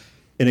down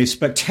in a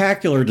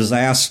spectacular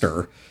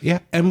disaster. Yeah,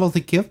 and well, to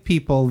give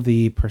people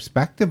the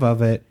perspective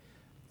of it,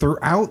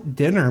 throughout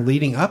dinner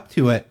leading up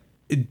to it,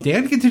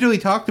 Dan continually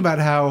talked about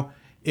how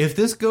if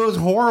this goes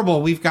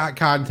horrible, we've got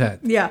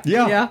content. Yeah,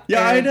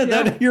 I did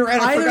that. You're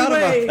right. I forgot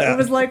about that. It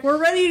was like, we're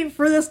ready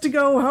for this to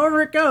go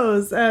however it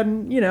goes.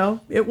 And,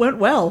 it went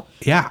well.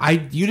 Yeah,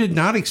 you did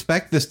not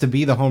expect this to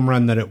be the home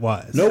run that it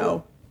was.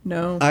 Nope.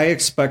 No. I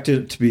expected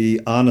it to be,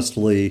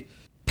 honestly,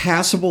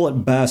 passable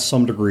at best,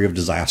 some degree of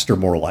disaster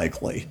more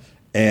likely.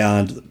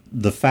 And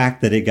the fact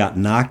that it got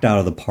knocked out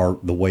of the park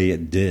the way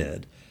it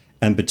did,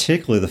 and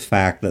particularly the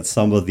fact that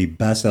some of the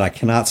best, and I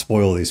cannot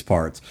spoil these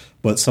parts,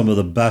 but some of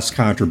the best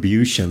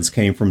contributions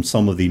came from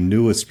some of the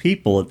newest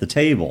people at the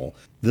table.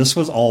 This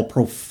was all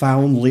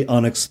profoundly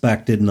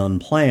unexpected and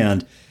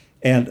unplanned,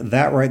 and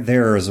that right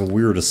there, as a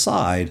weird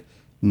aside,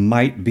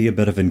 might be a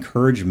bit of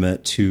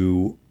encouragement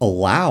to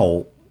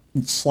allow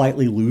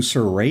slightly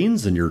looser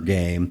reins in your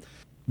game,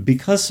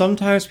 because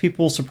sometimes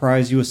people will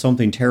surprise you with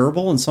something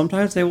terrible, and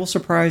sometimes they will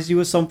surprise you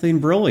with something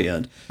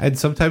brilliant. And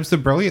sometimes the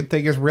brilliant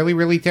thing is really,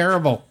 really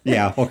terrible.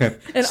 Yeah, okay.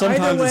 And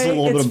sometimes either way, it's a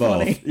little bit of both.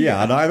 funny.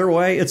 Yeah, and either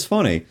way, it's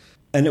funny.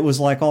 And it was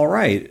like, all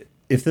right,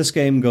 if this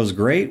game goes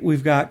great,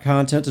 we've got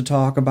content to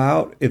talk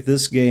about. If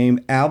this game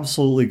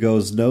absolutely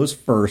goes nose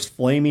first,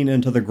 flaming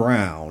into the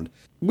ground,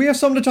 we have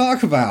something to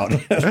talk about.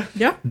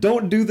 Yeah.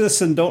 Don't do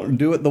this and don't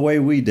do it the way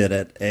we did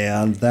it.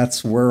 And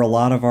that's where a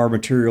lot of our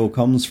material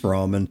comes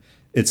from. And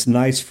it's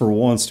nice for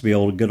once to be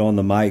able to get on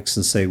the mics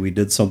and say we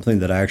did something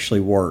that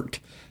actually worked,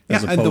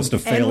 as opposed to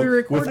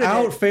failing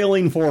without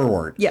failing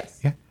forward.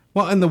 Yes. Yeah.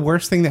 Well, and the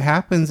worst thing that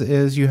happens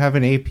is you have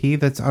an AP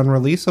that's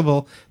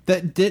unreleasable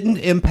that didn't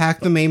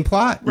impact the main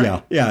plot.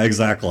 Right? Yeah,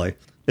 exactly.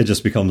 It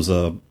just becomes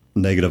a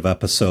negative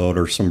episode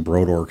or some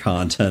Brodor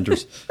content.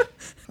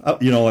 Or,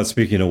 you know what?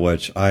 Speaking of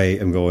which,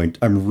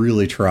 I'm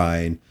really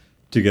trying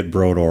to get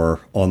Brodor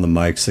on the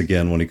mics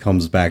again when he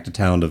comes back to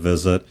town to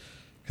visit,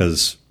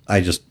 because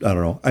I don't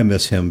know. I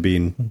miss him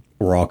being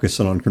raucous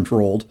and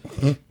uncontrolled.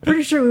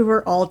 Pretty sure we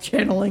were all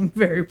channeling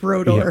very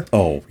Brodor. Yeah.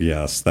 Oh,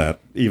 yes. That,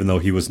 even though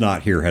he was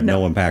not here, had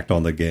no impact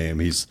on the game.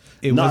 It was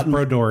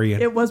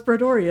Brodorian. It was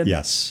Brodorian.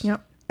 Yes.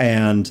 Yep.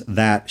 And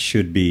that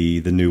should be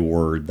the new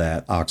word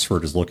that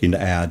Oxford is looking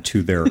to add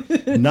to their,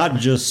 not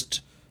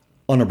just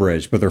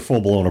unabridged, but their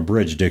full-blown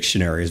abridged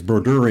dictionaries.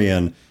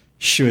 Brodorian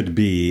should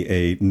be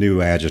a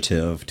new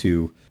adjective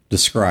to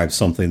describe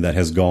something that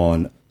has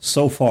gone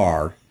so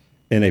far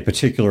in a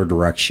particular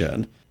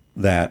direction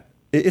that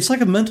it's like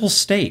a mental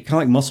state, kind of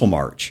like Muscle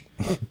March.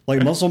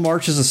 Like Muscle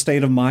March is a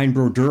state of mind.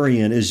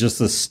 Brodorian is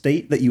just a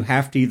state that you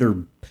have to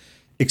either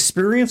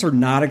experience or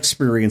not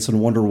experience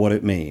and wonder what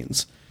it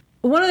means.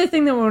 One other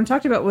thing that we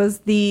talked about was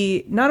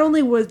not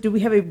only do we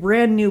have a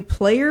brand new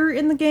player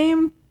in the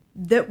game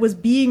that was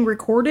being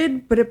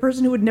recorded, but a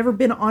person who had never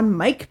been on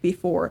mic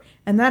before.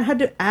 And that had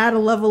to add a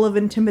level of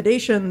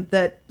intimidation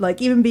that,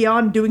 like, even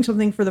beyond doing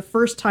something for the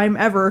first time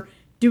ever,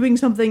 doing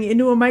something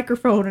into a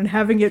microphone and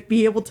having it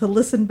be able to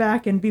listen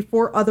back and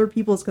before other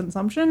people's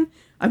consumption,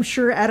 I'm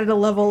sure added a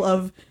level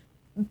of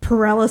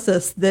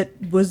paralysis that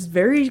was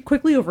very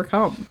quickly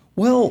overcome.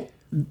 Well,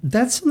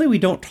 that's something we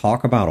don't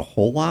talk about a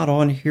whole lot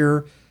on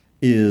here,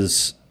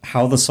 is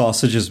how the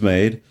sausage is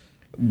made,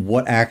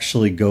 what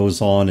actually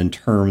goes on in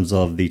terms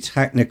of the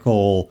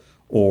technical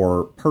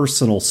or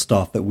personal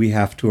stuff that we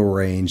have to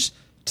arrange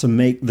to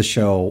make the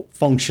show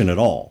function at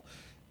all.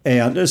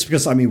 And it's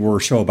because, we're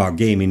a show about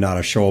gaming, not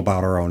a show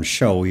about our own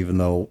show, even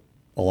though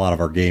a lot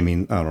of our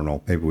gaming, I don't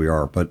know, maybe we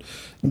are, but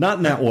not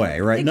in that way,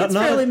 right? It's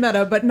fairly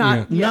meta, but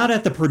not... Yeah. Not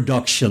at the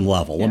production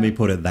level, let me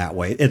put it that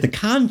way. At the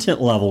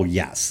content level,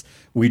 yes.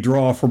 We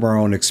draw from our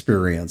own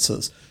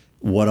experiences.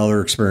 What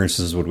other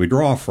experiences would we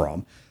draw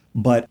from?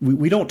 but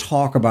we don't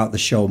talk about the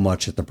show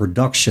much at the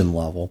production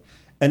level.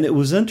 And it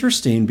was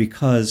interesting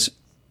because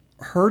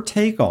her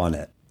take on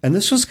it, and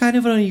this was kind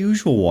of an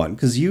unusual one,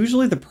 because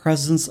usually the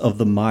presence of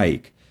the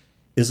mic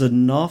is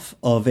enough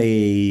of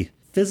a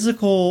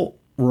physical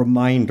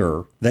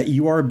reminder that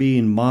you are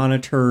being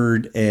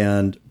monitored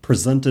and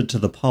presented to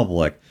the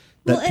public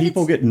that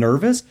people get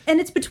nervous.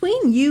 And it's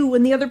between you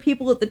and the other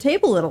people at the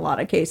table in a lot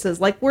of cases.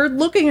 Like, we're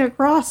looking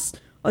across,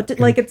 like,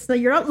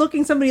 you're not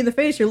looking somebody in the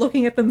face, you're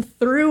looking at them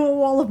through a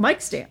wall of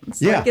mic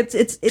stands. Yeah, like,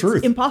 it's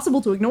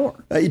impossible to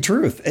ignore.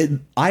 Truth.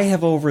 And I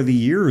have over the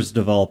years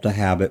developed a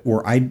habit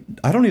where I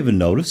don't even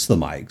notice the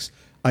mics.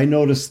 I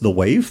notice the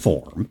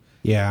waveform.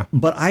 Yeah.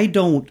 But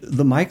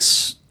the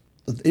mics,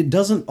 it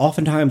doesn't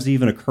oftentimes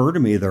even occur to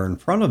me they're in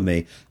front of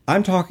me.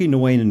 I'm talking to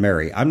Wayne and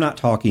Mary. I'm not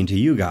talking to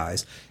you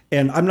guys.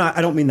 And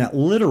I don't mean that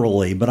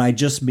literally, but I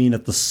just mean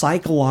at the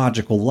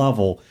psychological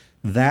level,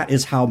 that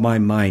is how my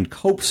mind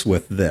copes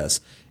with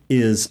this,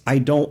 is I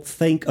don't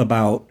think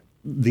about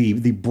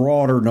the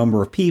broader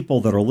number of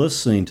people that are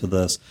listening to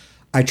this.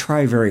 I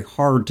try very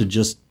hard to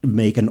just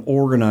make an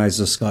organized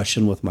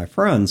discussion with my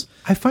friends.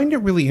 I find it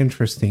really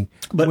interesting.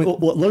 But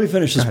let me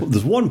finish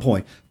this one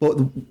point. But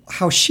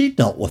how she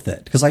dealt with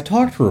it, because I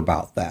talked to her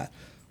about that,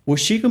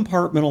 was she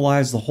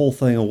compartmentalized the whole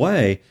thing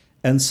away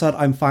and said,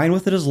 I'm fine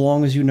with it as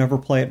long as you never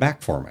play it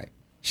back for me.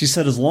 She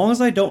said, as long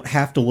as I don't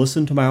have to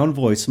listen to my own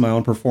voice, my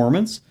own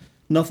performance,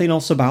 nothing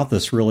else about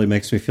this really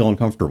makes me feel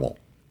uncomfortable.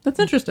 That's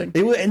interesting.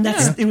 It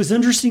was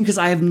interesting because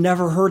I have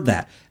never heard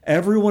that.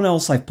 Everyone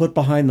else I've put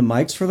behind the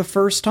mics for the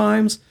first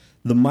times,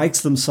 the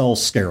mics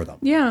themselves scare them.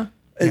 Yeah.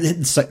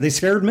 They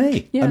scared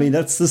me. Yeah. I mean,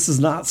 this is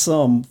not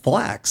some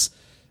flax.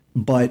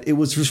 But it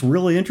was just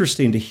really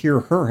interesting to hear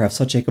her have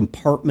such a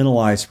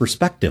compartmentalized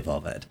perspective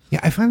of it.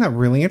 Yeah, I find that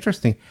really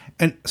interesting.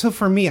 And so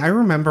for me, I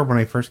remember when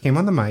I first came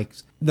on the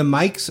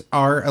mics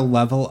are a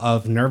level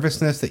of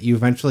nervousness that you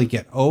eventually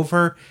get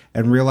over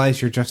and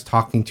realize you're just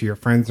talking to your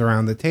friends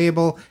around the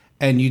table,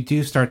 and you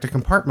do start to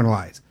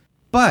compartmentalize.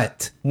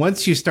 But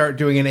once you start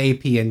doing an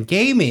AP in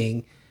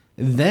gaming,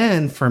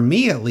 then for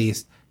me at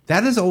least,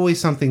 that is always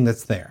something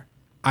that's there.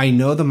 I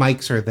know the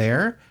mics are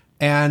there,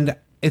 and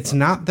it's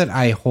not that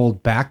I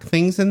hold back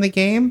things in the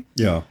game.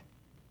 Yeah.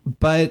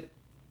 But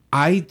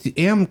I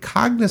am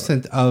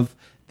cognizant of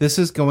this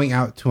is going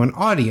out to an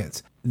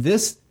audience.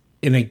 This,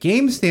 in a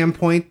game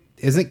standpoint,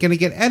 isn't going to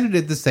get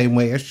edited the same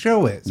way a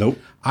show is. Nope.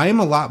 I am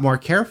a lot more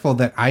careful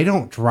that I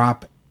don't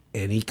drop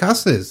any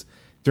cusses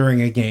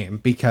during a game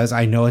because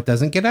I know it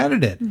doesn't get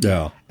edited.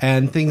 Yeah.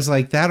 And things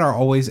like that are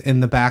always in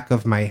the back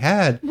of my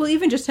head. Well,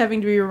 even just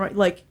having to be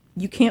like,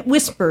 you can't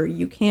whisper,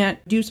 you can't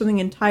do something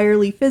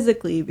entirely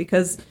physically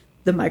because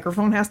the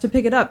microphone has to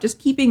pick it up. Just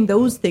keeping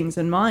those things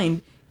in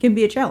mind can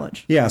be a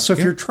challenge. Yeah, so if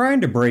you're trying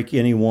to break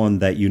anyone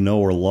that you know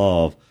or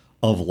love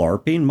of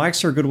LARPing,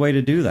 mics are a good way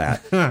to do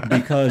that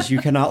because you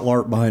cannot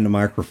LARP behind a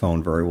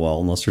microphone very well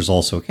unless there's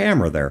also a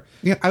camera there.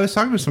 Yeah, I was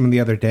talking to someone the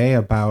other day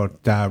about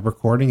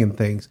recording and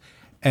things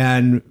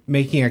and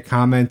making a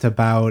comment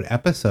about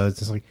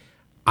episodes. It's like,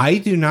 I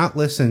do not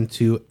listen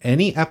to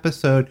any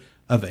episode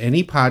of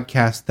any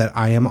podcast that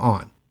I am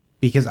on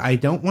because I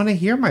don't want to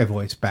hear my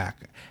voice back.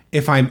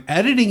 If I'm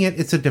editing it,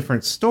 it's a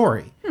different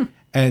story.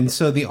 And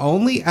so the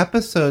only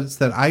episodes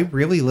that I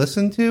really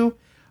listen to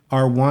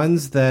are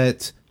ones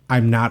that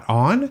I'm not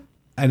on,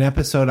 an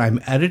episode I'm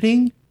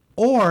editing,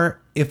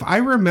 or if I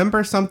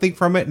remember something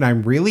from it and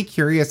I'm really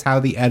curious how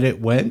the edit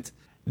went,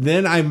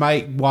 then I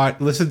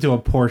might listen to a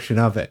portion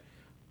of it.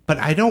 But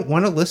I don't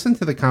want to listen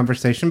to the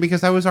conversation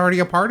because I was already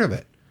a part of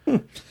it.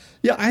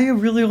 Yeah, I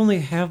really only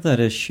have that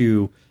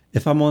issue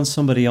if I'm on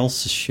somebody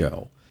else's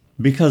show.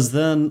 Because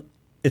then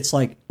it's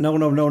like, no,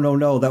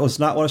 that was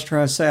not what I was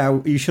trying to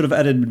say. You should have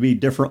edited me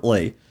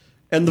differently.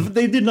 And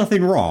they did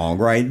nothing wrong,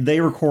 right?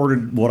 They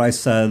recorded what I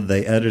said.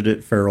 They edited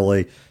it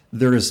fairly.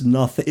 There is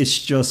nothing. It's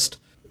just...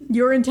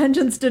 Your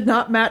intentions did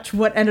not match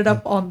what ended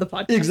up on the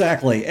podcast.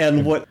 Exactly.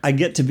 And what I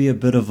get to be a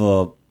bit of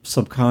a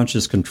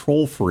subconscious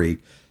control freak,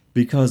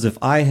 because if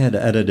I had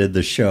edited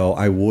the show,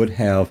 I would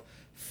have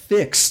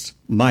fixed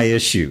my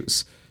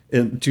issues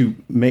to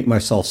make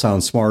myself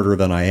sound smarter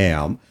than I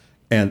am.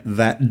 And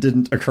that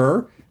didn't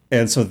occur.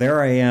 And so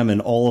there I am in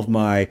all of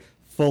my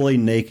fully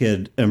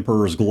naked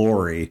Emperor's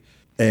glory.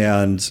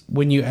 And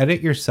when you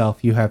edit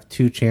yourself, you have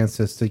two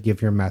chances to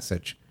give your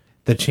message.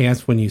 The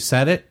chance when you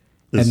said it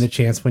and the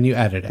chance when you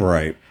edit it.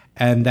 Right.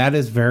 And that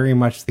is very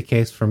much the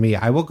case for me.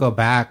 I will go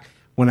back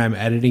when I'm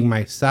editing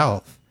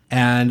myself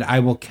and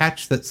I will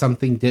catch that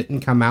something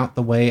didn't come out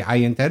the way I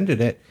intended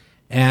it.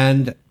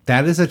 And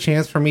that is a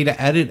chance for me to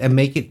edit and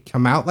make it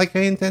come out like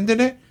I intended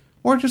it.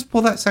 Or just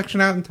pull that section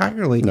out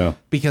entirely. No.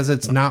 Because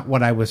it's not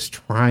what I was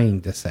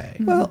trying to say.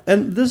 Well,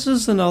 and this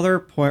is another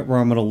point where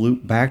I'm going to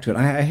loop back to it.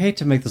 I hate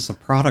to make this a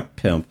product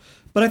pimp,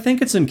 but I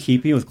think it's in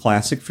keeping with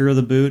classic Fear of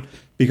the Boot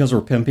because we're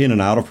pimping an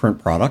out-of-print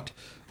product.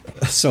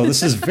 So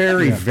this is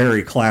very,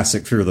 very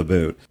classic Fear of the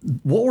Boot.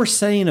 What we're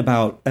saying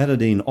about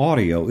editing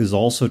audio is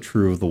also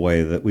true of the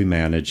way that we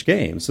manage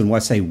games. And when I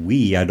say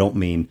we, I don't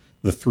mean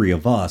the three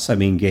of us. I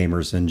mean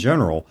gamers in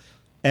general.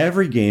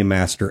 Every game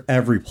master,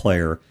 every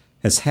player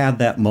has had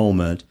that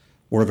moment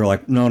where they're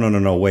like,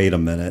 no, wait a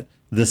minute.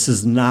 This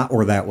is not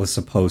where that was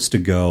supposed to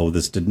go.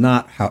 This did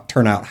not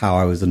turn out how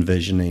I was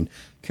envisioning.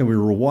 Can we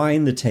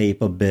rewind the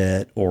tape a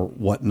bit or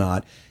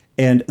whatnot?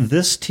 And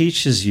this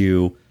teaches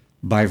you,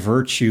 by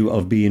virtue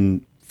of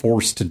being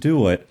forced to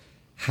do it,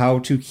 how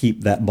to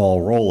keep that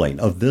ball rolling.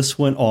 Of this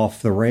went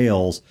off the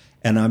rails,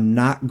 and I'm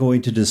not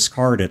going to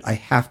discard it. I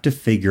have to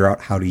figure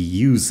out how to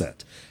use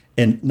it.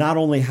 And not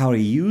only how to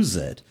use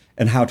it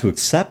and how to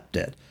accept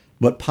it,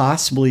 but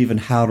possibly even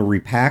how to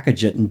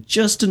repackage it in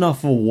just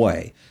enough of a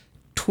way.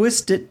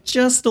 Twist it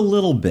just a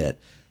little bit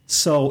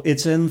so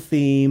it's in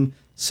theme,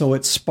 so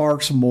it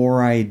sparks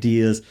more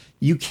ideas.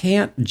 You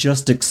can't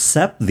just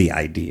accept the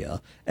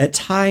idea. At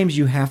times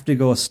you have to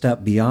go a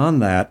step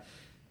beyond that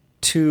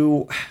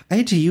to, I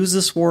hate to use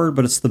this word,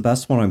 but it's the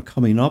best one I'm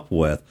coming up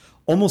with,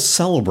 almost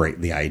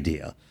celebrate the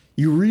idea.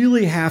 You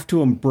really have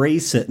to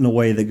embrace it in a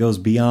way that goes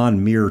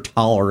beyond mere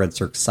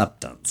tolerance or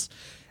acceptance.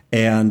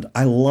 And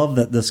I love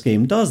that this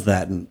game does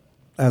that. And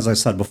as I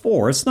said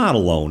before, it's not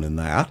alone in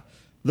that.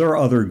 There are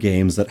other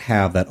games that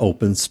have that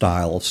open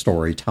style of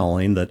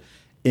storytelling that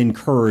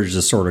encourage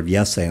the sort of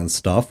yes and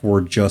stuff.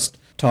 We're just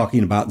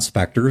talking about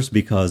InSpectres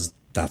because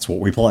that's what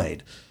we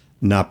played,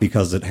 not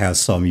because it has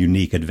some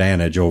unique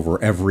advantage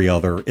over every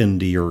other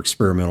indie or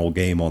experimental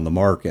game on the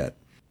market.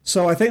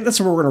 So I think that's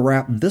where we're going to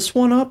wrap this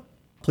one up.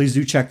 Please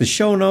do check the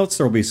show notes.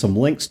 There will be some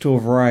links to a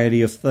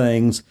variety of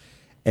things,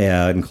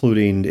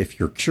 including if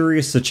you're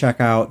curious to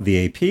check out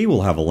the AP,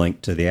 we'll have a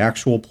link to the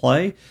actual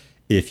play.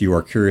 If you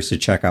are curious to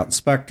check out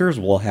InSpectres,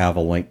 we'll have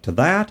a link to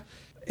that.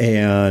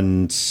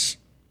 And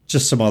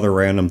just some other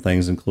random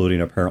things,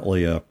 including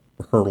apparently a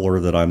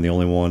hurdler that I'm the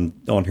only one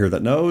on here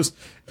that knows.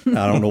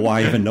 I don't know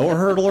why I even know a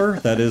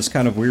hurdler. That is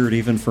kind of weird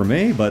even for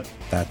me, but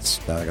I guess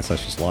that's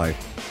just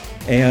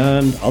life.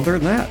 And other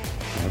than that,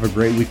 have a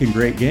great week in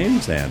great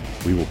games, and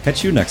we will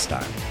catch you next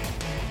time.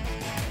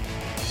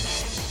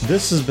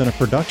 This has been a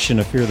production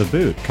of Fear the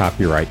Boot,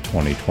 copyright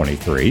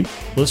 2023.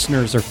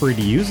 Listeners are free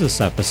to use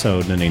this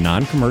episode in a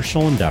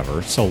non-commercial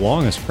endeavor, so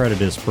long as credit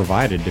is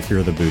provided to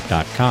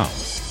feartheboot.com.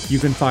 You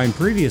can find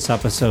previous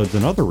episodes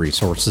and other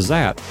resources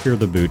at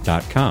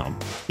feartheboot.com.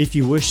 If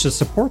you wish to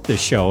support this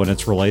show and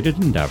its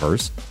related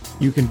endeavors,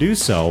 you can do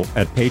so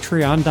at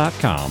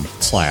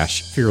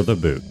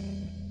patreon.com/feartheboot.